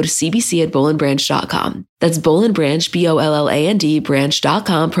promo code CBC at bollandbranch.com. That's Boll & Branch, BOLLAND,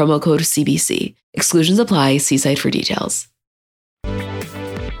 branch.com, promo code CBC. Exclusions apply. See site for details.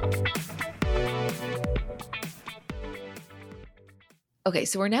 Okay,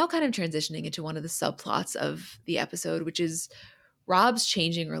 so we're now kind of transitioning into one of the subplots of the episode, which is Rob's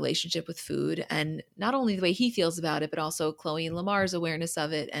changing relationship with food, and not only the way he feels about it, but also Chloe and Lamar's awareness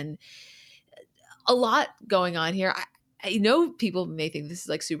of it, and a lot going on here. I know people may think this is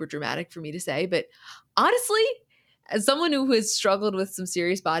like super dramatic for me to say, but honestly, as someone who has struggled with some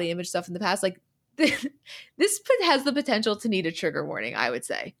serious body image stuff in the past, like this has the potential to need a trigger warning, I would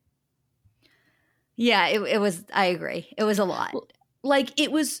say. Yeah, it was, I agree. It was a lot. Like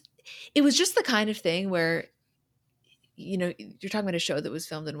it was just the kind of thing where, you know, you're talking about a show that was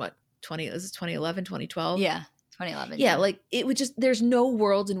filmed in what, 2011, 2012? Yeah, 2011. Yeah, like it would just, there's no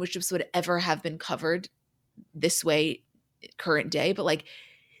world in which this would ever have been covered this way current day, but like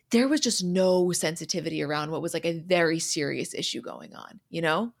there was just no sensitivity around what was like a very serious issue going on, you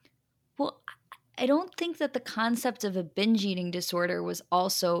know? Well, I don't think that the concept of a binge eating disorder was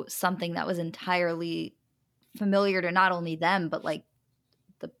also something that was entirely familiar to not only them, but like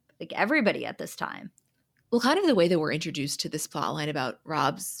everybody at this time. Well, kind of the way that we're introduced to this plot line about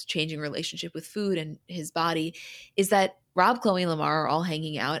Rob's changing relationship with food and his body is that Rob, Chloe, and Lamar are all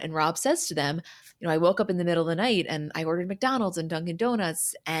hanging out, and Rob says to them, you know, I woke up in the middle of the night and I ordered McDonald's and Dunkin'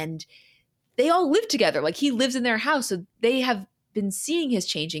 Donuts, and they all live together. Like he lives in their house. So they have been seeing his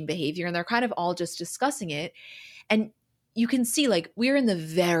changing behavior, and they're kind of all just discussing it. And you can see, like, we're in the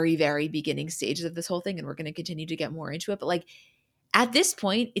very, very beginning stages of this whole thing, and we're going to continue to get more into it. But like, at this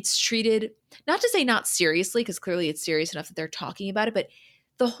point, it's treated, not to say not seriously, because clearly it's serious enough that they're talking about it, but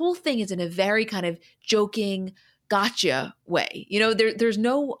the whole thing is in a very kind of joking, gotcha way. You know, there's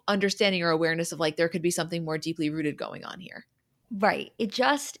no understanding or awareness of like there could be something more deeply rooted going on here. Right.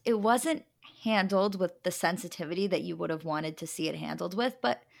 It wasn't handled with the sensitivity that you would have wanted to see it handled with.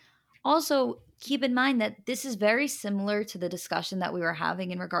 But also keep in mind that this is very similar to the discussion that we were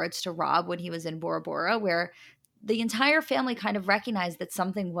having in regards to Rob when he was in Bora Bora, where the entire family kind of recognized that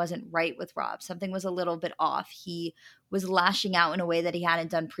something wasn't right with Rob. Something was a little bit off. He was lashing out in a way that he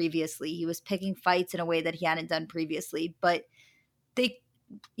hadn't done previously. He was picking fights in a way that he hadn't done previously. But they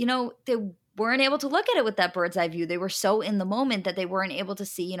weren't able to look at it with that bird's eye view. They were so in the moment that they weren't able to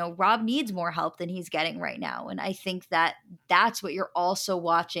see, Rob needs more help than he's getting right now. And I think that that's what you're also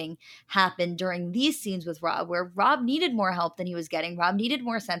watching happen during these scenes with Rob, where Rob needed more help than he was getting. Rob needed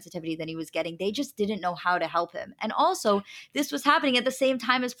more sensitivity than he was getting. They just didn't know how to help him. And also, this was happening at the same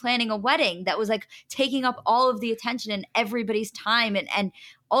time as planning a wedding that was like taking up all of the attention and everybody's time, and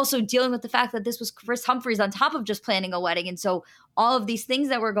also dealing with the fact that this was Chris Humphries on top of just planning a wedding. And so all of these things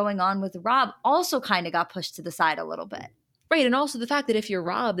that were going on with Rob also kind of got pushed to the side a little bit. Right. And also the fact that if you're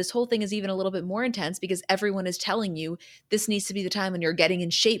Rob, this whole thing is even a little bit more intense because everyone is telling you this needs to be the time when you're getting in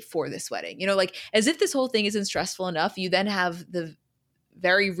shape for this wedding. You know, like as if this whole thing isn't stressful enough, you then have the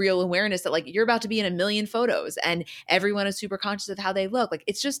very real awareness that like you're about to be in a million photos and everyone is super conscious of how they look. Like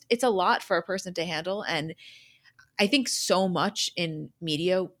it's a lot for a person to handle. And I think so much in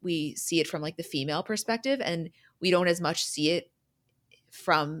media, we see it from like the female perspective and we don't as much see it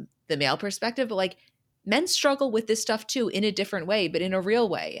from the male perspective, but like men struggle with this stuff too in a different way, but in a real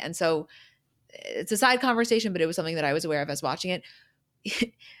way. And so it's a side conversation, but it was something that I was aware of as watching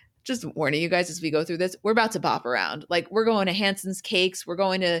it. Just warning you guys as we go through this, we're about to bop around. Like we're going to Hanson's Cakes, we're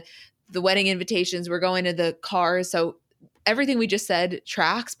going to the wedding invitations, we're going to the cars. So everything we just said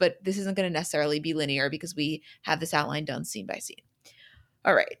tracks, but this isn't going to necessarily be linear because we have this outline done scene by scene.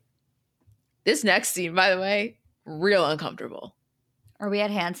 All right. This next scene, by the way, real uncomfortable. Are we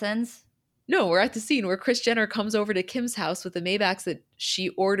at Hanson's? No, we're at the scene where Kris Jenner comes over to Kim's house with the Maybachs that she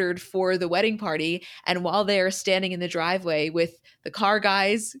ordered for the wedding party. And while they are standing in the driveway with the car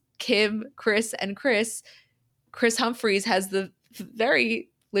guys, Kim, Chris, and Chris Humphries has the very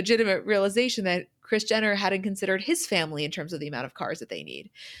legitimate realization that Kris Jenner hadn't considered his family in terms of the amount of cars that they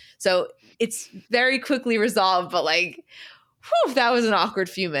need. So it's very quickly resolved, but like, whew, that was an awkward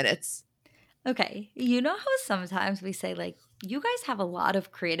few minutes. Okay. You know how sometimes we say like, you guys have a lot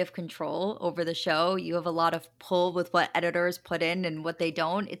of creative control over the show. You have a lot of pull with what editors put in and what they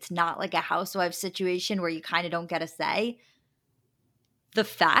don't. It's not like a housewife situation where you kind of don't get a say. The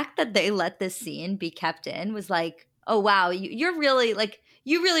fact that they let this scene be kept in was like, oh, wow, you're really like,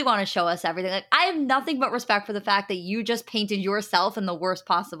 you really want to show us everything. Like, I have nothing but respect for the fact that you just painted yourself in the worst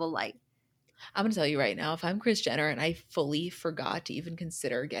possible light. I'm going to tell you right now, if I'm Kris Jenner and I fully forgot to even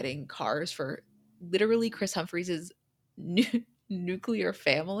consider getting cars for literally Kris Humphries' nuclear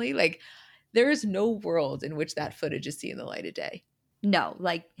family, like there is no world in which that footage is seeing the light of day. No,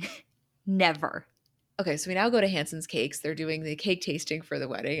 like never. Okay, so we now go to Hanson's Cakes. They're doing the cake tasting for the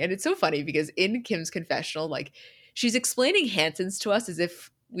wedding. And it's so funny because in Kim's confessional, like she's explaining Hanson's to us as if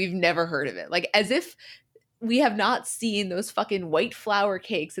we've never heard of it. Like as if we have not seen those fucking white flour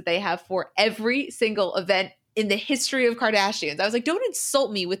cakes that they have for every single event in the history of Kardashians. I was like, don't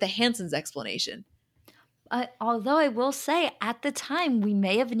insult me with the Hanson's explanation. Although I will say, at the time, we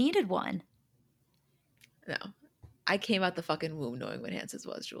may have needed one. No. I came out the fucking womb knowing what Hanson's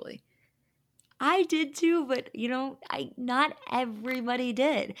was, Julie. I did too, but not everybody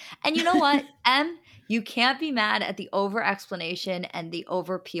did. And you know what, Em? You can't be mad at the over explanation and the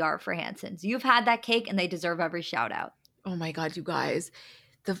over PR for Hanson's. You've had that cake and they deserve every shout out. Oh my God, you guys.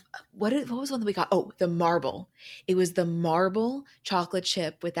 What was the one that we got? Oh, the marble. It was the marble chocolate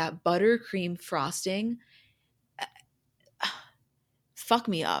chip with that buttercream frosting. Fuck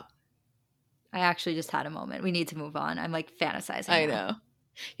me up. I actually just had a moment. We need to move on. I'm like fantasizing. I know.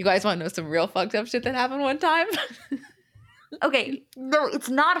 You guys want to know some real fucked up shit that happened one time? Okay. No, it's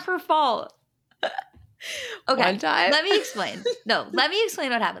not her fault. Okay. One time? Let me explain. No, let me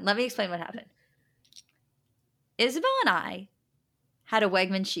explain what happened. Isabel and I had a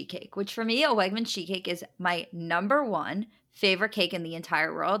Wegman sheet cake, which for me, a Wegman sheet cake is my number one favorite cake in the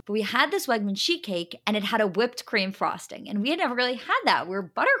entire world. But we had this Wegman sheet cake and it had a whipped cream frosting. And we had never really had that. We're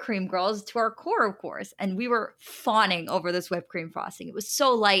buttercream girls to our core, of course. And we were fawning over this whipped cream frosting. It was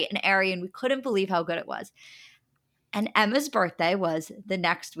so light and airy and we couldn't believe how good it was. And Emma's birthday was the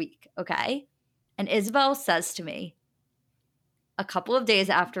next week, okay? And Isabel says to me, a couple of days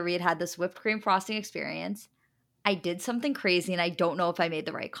after we had had this whipped cream frosting experience, I did something crazy and I don't know if I made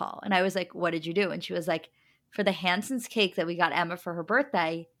the right call. And I was like, what did you do? And she was like, for the Hanson's cake that we got Emma for her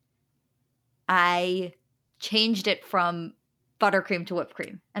birthday, I changed it from buttercream to whipped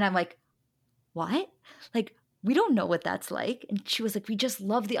cream. And I'm like, what? Like, we don't know what that's like. And she was like, we just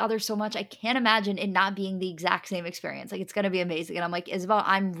love the other so much. I can't imagine it not being the exact same experience. Like, it's going to be amazing. And I'm like, Isabel,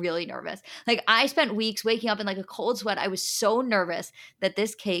 I'm really nervous. Like, I spent weeks waking up in like a cold sweat. I was so nervous that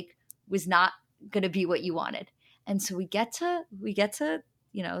this cake was not going to be what you wanted. And so we get to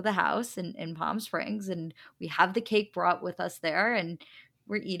the house in Palm Springs and we have the cake brought with us there and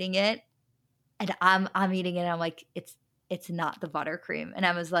we're eating it. And I'm eating it and I'm like, it's not the buttercream. And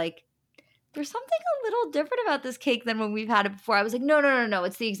I was like, there's something a little different about this cake than when we've had it before. I was like, no,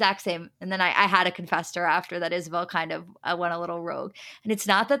 it's the exact same. And then I had to confess to her after that Isabel kind of went a little rogue. And it's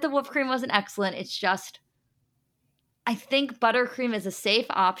not that the whipped cream wasn't excellent. It's just, I think buttercream is a safe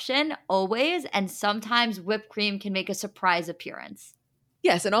option always. And sometimes whipped cream can make a surprise appearance.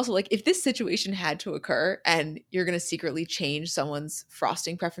 Yes, and also, like, if this situation had to occur and you're going to secretly change someone's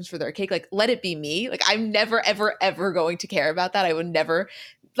frosting preference for their cake, like, let it be me. Like, I'm never, ever, ever going to care about that. I would never,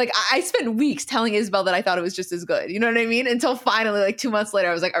 like, I spent weeks telling Isabel that I thought it was just as good. You know what I mean? Until finally, like, 2 months later,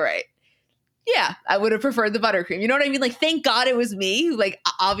 I was like, all right, yeah, I would have preferred the buttercream. You know what I mean? Like, thank God it was me who, like,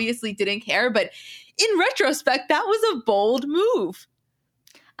 obviously didn't care. But in retrospect, that was a bold move.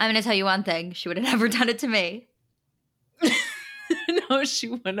 I'm going to tell you one thing. She would have never done it to me. No, she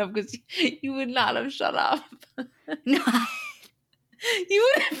wouldn't have, because you would not have shut up. No.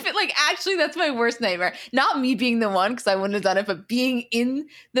 You would have, like, actually, that's my worst nightmare. Not me being the one, because I wouldn't have done it, but being in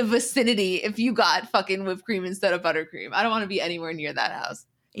the vicinity if you got fucking whipped cream instead of buttercream. I don't want to be anywhere near that house.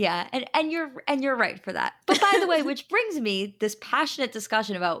 Yeah, and you're right for that. But by the way, which brings me this passionate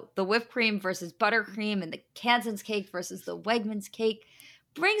discussion about the whipped cream versus buttercream and the Hanson's cake versus the Wegmans cake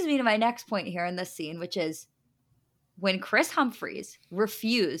brings me to my next point here in this scene, which is when Chris Humphries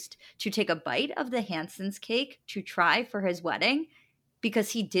refused to take a bite of the Hanson's cake to try for his wedding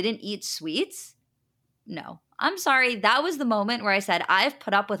because he didn't eat sweets. No, I'm sorry. That was the moment where I said, I've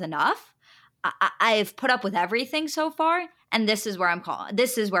put up with enough. I've put up with everything so far. And this is where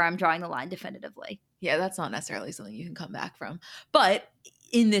I'm drawing the line definitively. Yeah, that's not necessarily something you can come back from. But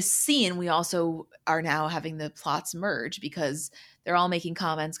in this scene, we also are now having the plots merge because they're all making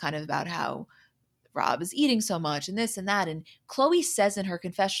comments kind of about how Rob is eating so much and this and that. And Chloe says in her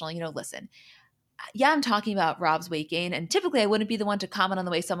confessional, listen, yeah, I'm talking about Rob's weight gain. And typically I wouldn't be the one to comment on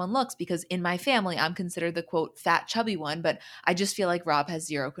the way someone looks because in my family, I'm considered the quote, fat, chubby one. But I just feel like Rob has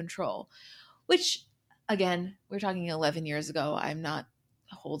zero control, which again, we're talking 11 years ago. I'm not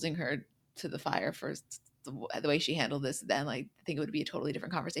holding her to the fire for the way she handled this then. Like, I think it would be a totally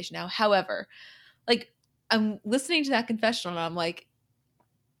different conversation now. However, like, I'm listening to that confessional and I'm like,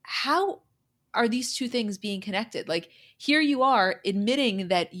 how are these two things being connected? Like, here you are admitting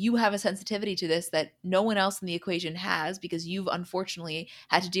that you have a sensitivity to this that no one else in the equation has because you've unfortunately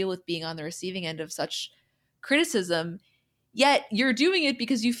had to deal with being on the receiving end of such criticism. Yet you're doing it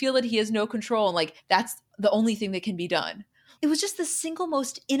because you feel that he has no control. And like, that's the only thing that can be done. It was just the single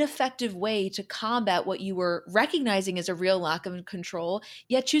most ineffective way to combat what you were recognizing as a real lack of control,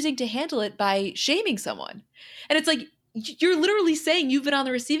 yet choosing to handle it by shaming someone. And it's like, you're literally saying you've been on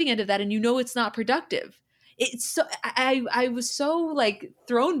the receiving end of that and you know it's not productive. it's so I was so like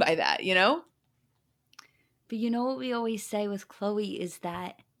thrown by that, you know? But you know what we always say with Chloe is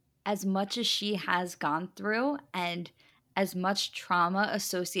that as much as she has gone through and as much trauma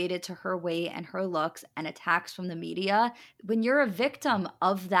associated to her weight and her looks and attacks from the media, when you're a victim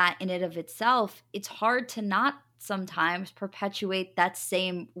of that in and of itself, it's hard to not sometimes perpetuate that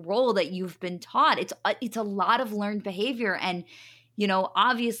same role that you've been taught. It's a lot of learned behavior. And you know,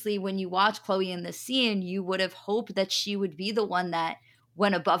 obviously when you watch Chloe in the scene, you would have hoped that she would be the one that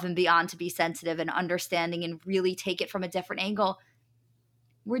went above and beyond to be sensitive and understanding and really take it from a different angle.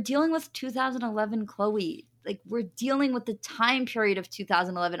 We're dealing with 2011 Chloe. Like, we're dealing with the time period of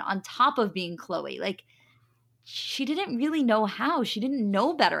 2011 on top of being Chloe. Like, she didn't really know how. She didn't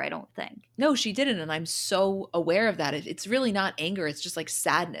know better, I don't think. No, she didn't. And I'm so aware of that. It's really not anger. It's just like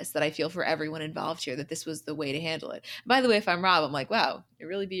sadness that I feel for everyone involved here, that this was the way to handle it. By the way, if I'm Rob, I'm like, wow, it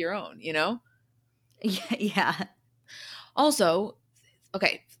really be your own, you know? Yeah. Also,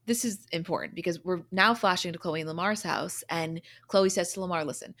 okay, this is important because we're now flashing to Chloe and Lamar's house, and Chloe says to Lamar,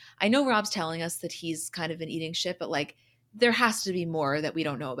 listen, I know Rob's telling us that he's kind of been eating shit, but like there has to be more that we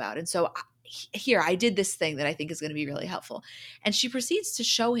don't know about. And so here, I did this thing that I think is going to be really helpful. And she proceeds to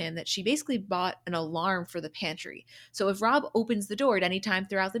show him that she basically bought an alarm for the pantry. So if Rob opens the door at any time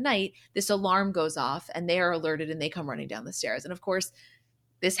throughout the night, this alarm goes off and they are alerted and they come running down the stairs. And of course,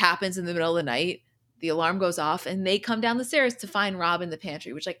 this happens in the middle of the night. The alarm goes off and they come down the stairs to find Rob in the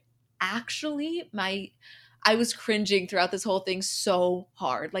pantry, which like actually I was cringing throughout this whole thing so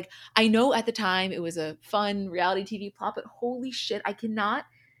hard. Like I know at the time it was a fun reality TV plot, but holy shit, I cannot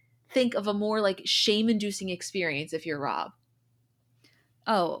think of a more like shame-inducing experience if you're Rob.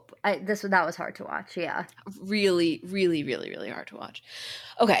 Oh, that was hard to watch. Yeah. Really, really, really, really hard to watch.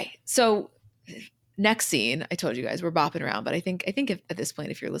 Okay, so next scene, I told you guys we're bopping around, but I think if, at this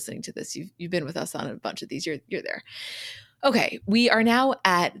point, if you're listening to this, you've been with us on a bunch of these. You're there. Okay, we are now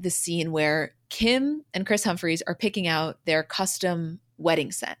at the scene where Kim and Chris Humphries are picking out their custom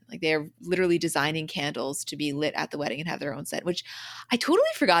wedding scent. Like they're literally designing candles to be lit at the wedding and have their own scent, which I totally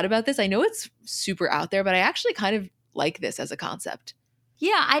forgot about this. I know it's super out there, but I actually kind of like this as a concept.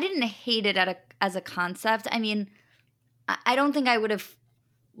 Yeah, I didn't hate it as a concept. I mean, I don't think I would have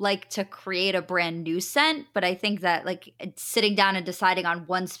liked to create a brand new scent, but I think that like sitting down and deciding on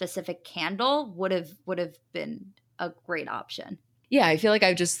one specific candle would have been a great option. Yeah, I feel like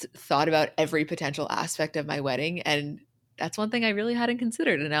I've just thought about every potential aspect of my wedding, and that's one thing I really hadn't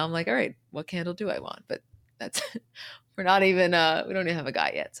considered. And now I'm like, all right, what candle do I want? But that's we're not even we don't even have a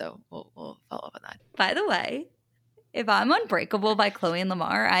guy yet, so we'll follow up on that. By the way, if I'm Unbreakable by Chloe and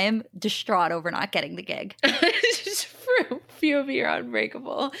Lamar, I am distraught over not getting the gig. Just for a few of you are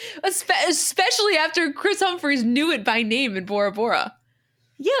Unbreakable, especially after Chris Humphries knew it by name in Bora Bora.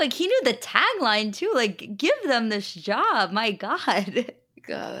 Yeah, like he knew the tagline too. Like, give them this job. My God.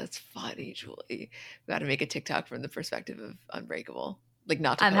 God, that's funny, Julie. We got to make a TikTok from the perspective of Unbreakable. Like,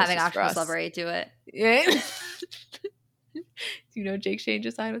 not to I'm post having this for us. Octopus Lover do it. Yeah. Do you know Jake Shane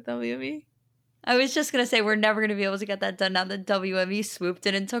just signed with WME? I was just going to say, we're never going to be able to get that done now that WME swooped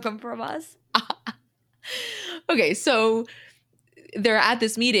in and took them from us. Okay, so they're at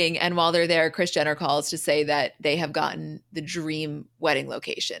this meeting, and while they're there, Kris Jenner calls to say that they have gotten the dream wedding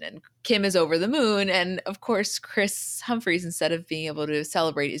location, and Kim is over the moon. And of course, Chris Humphries, instead of being able to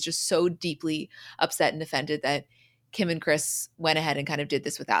celebrate, is just so deeply upset and offended that Kim and Chris went ahead and kind of did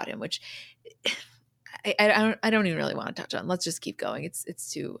this without him, which I don't even really want to touch on. Let's just keep going.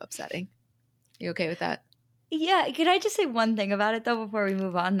 It's too upsetting. You okay with that? Yeah, can I just say one thing about it though before we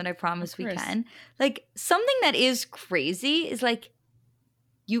move on? Then I promise we can. Like, something that is crazy is like,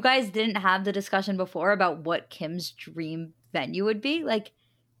 you guys didn't have the discussion before about what Kim's dream venue would be. Like,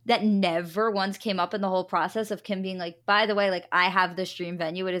 that never once came up in the whole process of Kim being like, by the way, like, I have this dream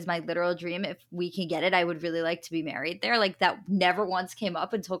venue. It is my literal dream. If we can get it, I would really like to be married there. Like, that never once came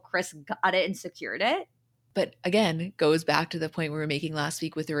up until Chris got it and secured it. But again, goes back to the point we were making last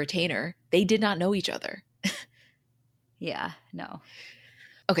week with the retainer. They did not know each other. Yeah, no.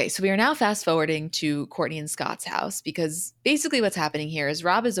 Okay, so we are now fast forwarding to Courtney and Scott's house, because basically what's happening here is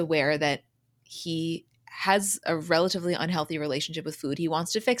Rob is aware that he has a relatively unhealthy relationship with food. He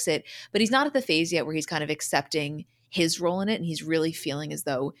wants to fix it, but he's not at the phase yet where he's kind of accepting his role in it. And he's really feeling as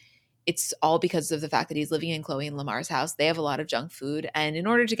though it's all because of the fact that he's living in Chloe and Lamar's house. They have a lot of junk food. And in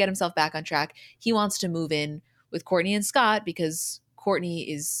order to get himself back on track, he wants to move in with Courtney and Scott, because Courtney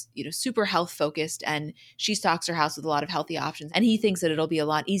is, super health focused, and she stocks her house with a lot of healthy options. And he thinks that it'll be a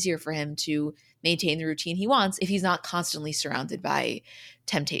lot easier for him to maintain the routine he wants if he's not constantly surrounded by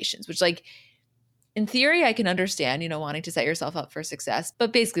temptations, which, like, in theory, I can understand, wanting to set yourself up for success.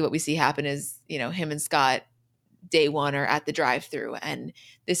 But basically what we see happen is, him and Scott day one or at the drive-through. And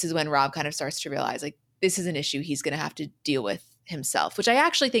this is when Rob kind of starts to realize like this is an issue he's going to have to deal with himself, which I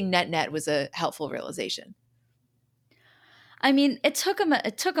actually think net was a helpful realization. I mean, it took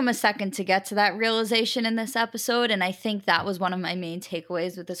him a second to get to that realization in this episode, and I think that was one of my main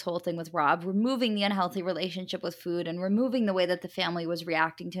takeaways with this whole thing with Rob, removing the unhealthy relationship with food and removing the way that the family was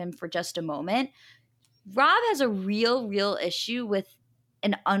reacting to him for just a moment. Rob has a real issue with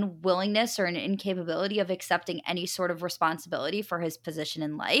an unwillingness or an incapability of accepting any sort of responsibility for his position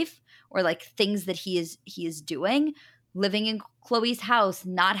in life or like things that he is doing, living in Chloe's house,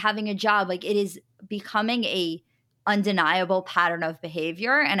 not having a job. Like it is becoming a undeniable pattern of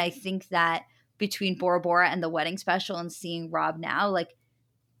behavior. And I think that between Bora Bora and the wedding special and seeing Rob now, like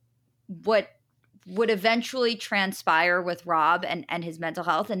what would eventually transpire with Rob and his mental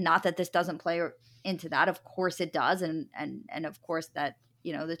health, and not that this doesn't play into that, of course it does, and of course that,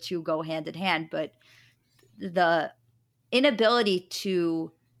 you know, the two go hand in hand, but the inability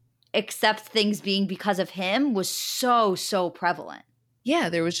to accept things being because of him was so prevalent. Yeah,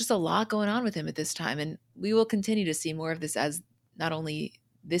 there was just a lot going on with him at this time. And we will continue to see more of this as not only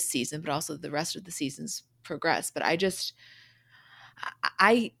this season, but also the rest of the seasons progress. But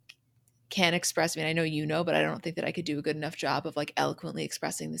I can't express, I mean, I know you know, but I don't think that I could do a good enough job of like eloquently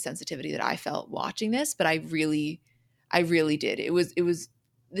expressing the sensitivity that I felt watching this. But I really did.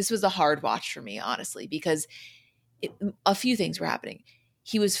 This was a hard watch for me, honestly, because a few things were happening.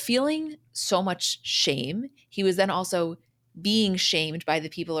 He was feeling so much shame. He was then also being shamed by the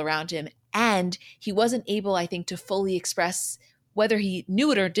people around him. And he wasn't able, I think, to fully express, whether he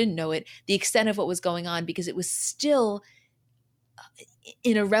knew it or didn't know it, the extent of what was going on, because it was still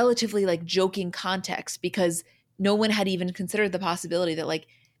in a relatively like joking context, because no one had even considered the possibility that like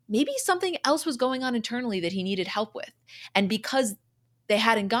maybe something else was going on internally that he needed help with. And because they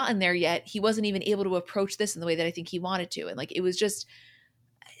hadn't gotten there yet, he wasn't even able to approach this in the way that I think he wanted to. And like, it was just,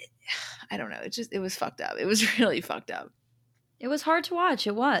 I don't know. It was fucked up. It was really fucked up. It was hard to watch.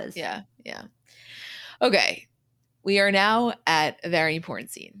 It was. Yeah. Okay. We are now at a very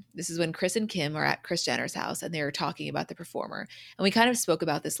important scene. This is when Kris and Kim are at Kris Jenner's house and they're talking about the performer. And we kind of spoke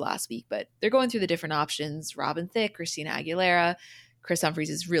about this last week, but they're going through the different options. Robin Thicke, Christina Aguilera. Chris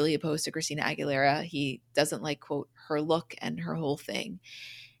Humphries is really opposed to Christina Aguilera. He doesn't like, quote, her look and her whole thing.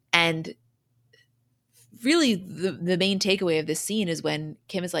 And really the main takeaway of this scene is when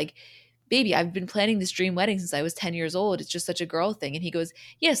Kim is like, baby, I've been planning this dream wedding since I was 10 years old. It's just such a girl thing. And he goes,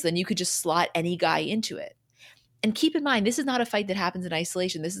 yes, then you could just slot any guy into it. And keep in mind, this is not a fight that happens in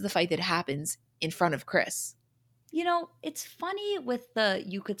isolation. This is the fight that happens in front of Chris. You know, it's funny with the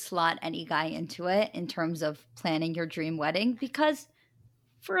you could slot any guy into it in terms of planning your dream wedding, because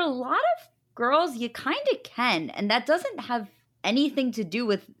for a lot of girls, you kind of can. And that doesn't have anything to do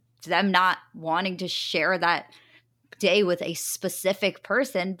with them not wanting to share that day with a specific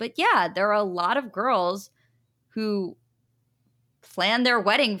person. But yeah, there are a lot of girls who plan their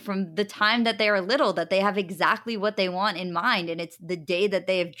wedding from the time that they are little, that they have exactly what they want in mind. And it's the day that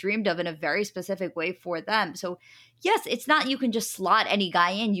they have dreamed of in a very specific way for them. So yes, it's not you can just slot any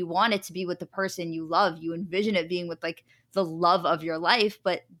guy in. You want it to be with the person you love. You envision it being with like the love of your life.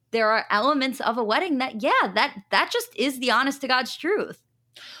 But there are elements of a wedding that, yeah, that just is the honest to God's truth.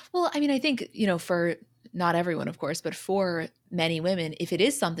 Well, I mean, I think, you know, for not everyone, of course, but for many women, if it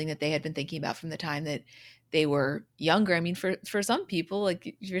is something that they had been thinking about from the time that they were younger. I mean, for some people,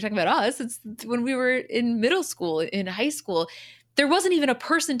 like if you're talking about us, it's when we were in middle school, in high school, there wasn't even a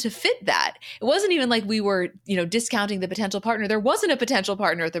person to fit that. It wasn't even like we were, you know, discounting the potential partner. There wasn't a potential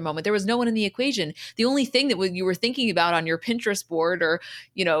partner at the moment. There was no one in the equation. The only thing that you were thinking about on your Pinterest board or,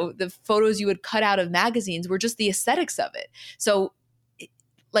 you know, the photos you would cut out of magazines were just the aesthetics of it. So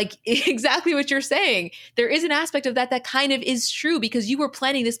like exactly what you're saying, there is an aspect of that kind of is true because you were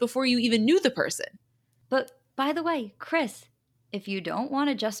planning this before you even knew the person. But by the way, Chris, if you don't want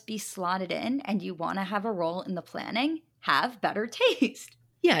to just be slotted in and you want to have a role in the planning, have better taste.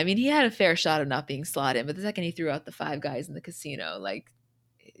 Yeah, I mean, he had a fair shot of not being slotted in, but the second he threw out the 5 guys in the casino, like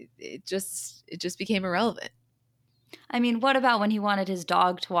it just became irrelevant. I mean, what about when he wanted his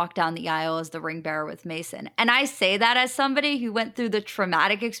dog to walk down the aisle as the ring bearer with Mason? And I say that as somebody who went through the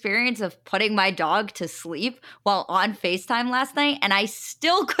traumatic experience of putting my dog to sleep while on FaceTime last night, and I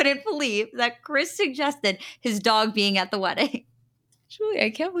still couldn't believe that Chris suggested his dog being at the wedding. Julie, I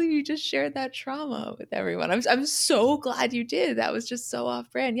can't believe you just shared that trauma with everyone. I'm so glad you did. That was just so off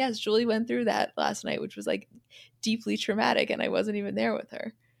brand. Yes, Julie went through that last night, which was like deeply traumatic, and I wasn't even there with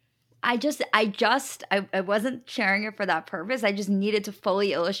her. I wasn't sharing it for that purpose. I just needed to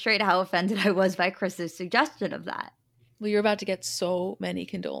fully illustrate how offended I was by Chris's suggestion of that. Well, you're about to get so many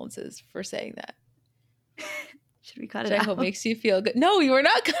condolences for saying that. Should we cut it Which I out? hope makes you feel good. No, you are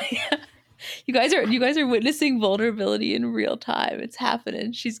not cutting it. You guys are witnessing vulnerability in real time. It's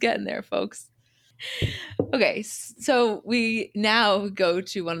happening. She's getting there, folks. Okay, so we now go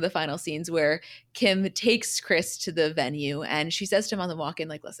to one of the final scenes where Kim takes Chris to the venue and she says to him on the walk-in,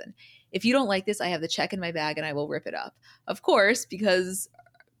 like, listen, if you don't like this, I have the check in my bag and I will rip it up. Of course, because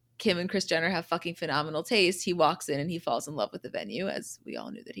Kim and Kris Jenner have fucking phenomenal taste, he walks in and he falls in love with the venue, as we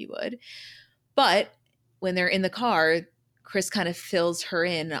all knew that he would. But when they're in the car, Chris kind of fills her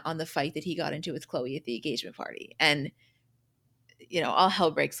in on the fight that he got into with Khloe at the engagement party. And, all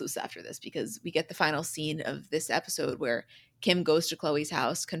hell breaks loose after this because we get the final scene of this episode where Kim goes to Khloe's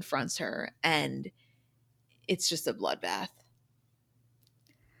house, confronts her, and it's just a bloodbath.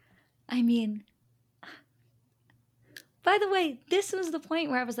 I mean, by the way, this was the point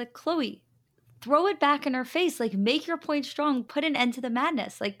where I was like, Khloe, throw it back in her face. Like, make your point strong. Put an end to the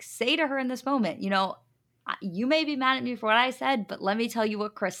madness. Like, say to her in this moment, you may be mad at me for what I said, but let me tell you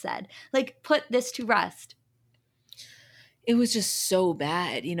what Chris said. Like, put this to rest. It was just so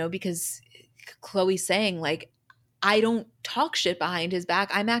bad, because Khloe's saying, like, I don't talk shit behind his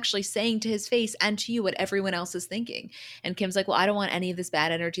back. I'm actually saying to his face and to you what everyone else is thinking. And Kim's like, well, I don't want any of this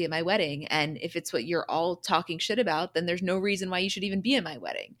bad energy at my wedding. And if it's what you're all talking shit about, then there's no reason why you should even be at my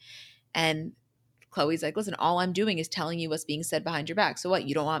wedding. And Khloe's like, listen, all I'm doing is telling you what's being said behind your back. So what,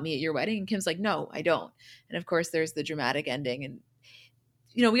 you don't want me at your wedding? And Kim's like, no, I don't. And of course, there's the dramatic ending. And,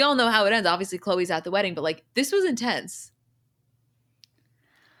 we all know how it ends. Obviously, Khloe's at the wedding, but like, this was intense.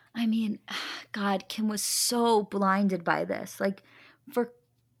 I mean, God, Kim was so blinded by this. Like, for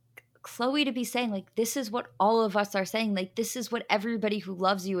Khloe to be saying, like, this is what all of us are saying. Like, this is what everybody who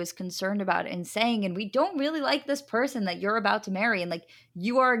loves you is concerned about and saying. And we don't really like this person that you're about to marry. And, like,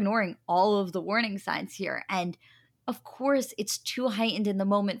 you are ignoring all of the warning signs here. And, of course, it's too heightened in the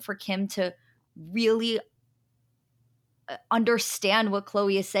moment for Kim to really understand what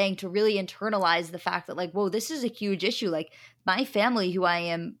Khloe is saying, to really internalize the fact that, like, whoa, this is a huge issue. Like, my family, who I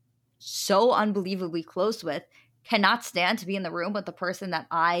am so unbelievably close with, cannot stand to be in the room with the person that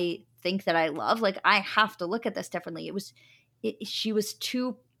I think that I love. Like, I have to look at this differently. She was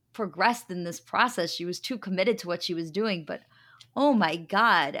too progressed in this process. She was too committed to what she was doing. But oh my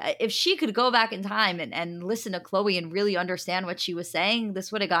God, if she could go back in time and listen to Khloe and really understand what she was saying,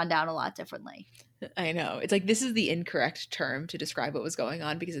 this would have gone down a lot differently. I know. It's like, this is the incorrect term to describe what was going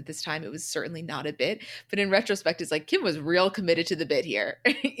on because at this time it was certainly not a bit. But in retrospect, it's like Kim was real committed to the bit here,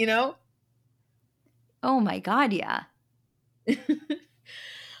 Oh my God, yeah.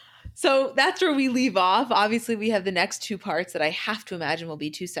 So that's where we leave off. Obviously, we have the next two parts that I have to imagine will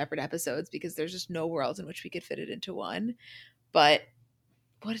be two separate episodes because there's just no world in which we could fit it into one. But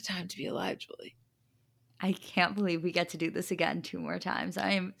what a time to be alive, Julie. I can't believe we get to do this again 2 more times.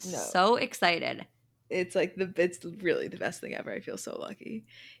 I am so excited. It's like it's really the best thing ever. I feel so lucky.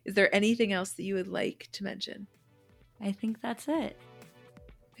 Is there anything else that you would like to mention? I think that's it.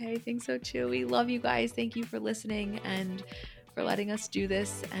 I think so too. We love you guys. Thank you for listening and for letting us do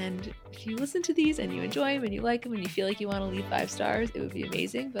this. And if you listen to these and you enjoy them and you like them and you feel like you want to leave 5 stars, it would be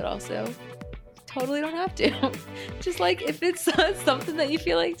amazing. But also, totally don't have to. Just like if it's something that you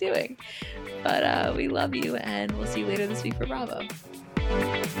feel like doing. But we love you and we'll see you later this week for Bravo.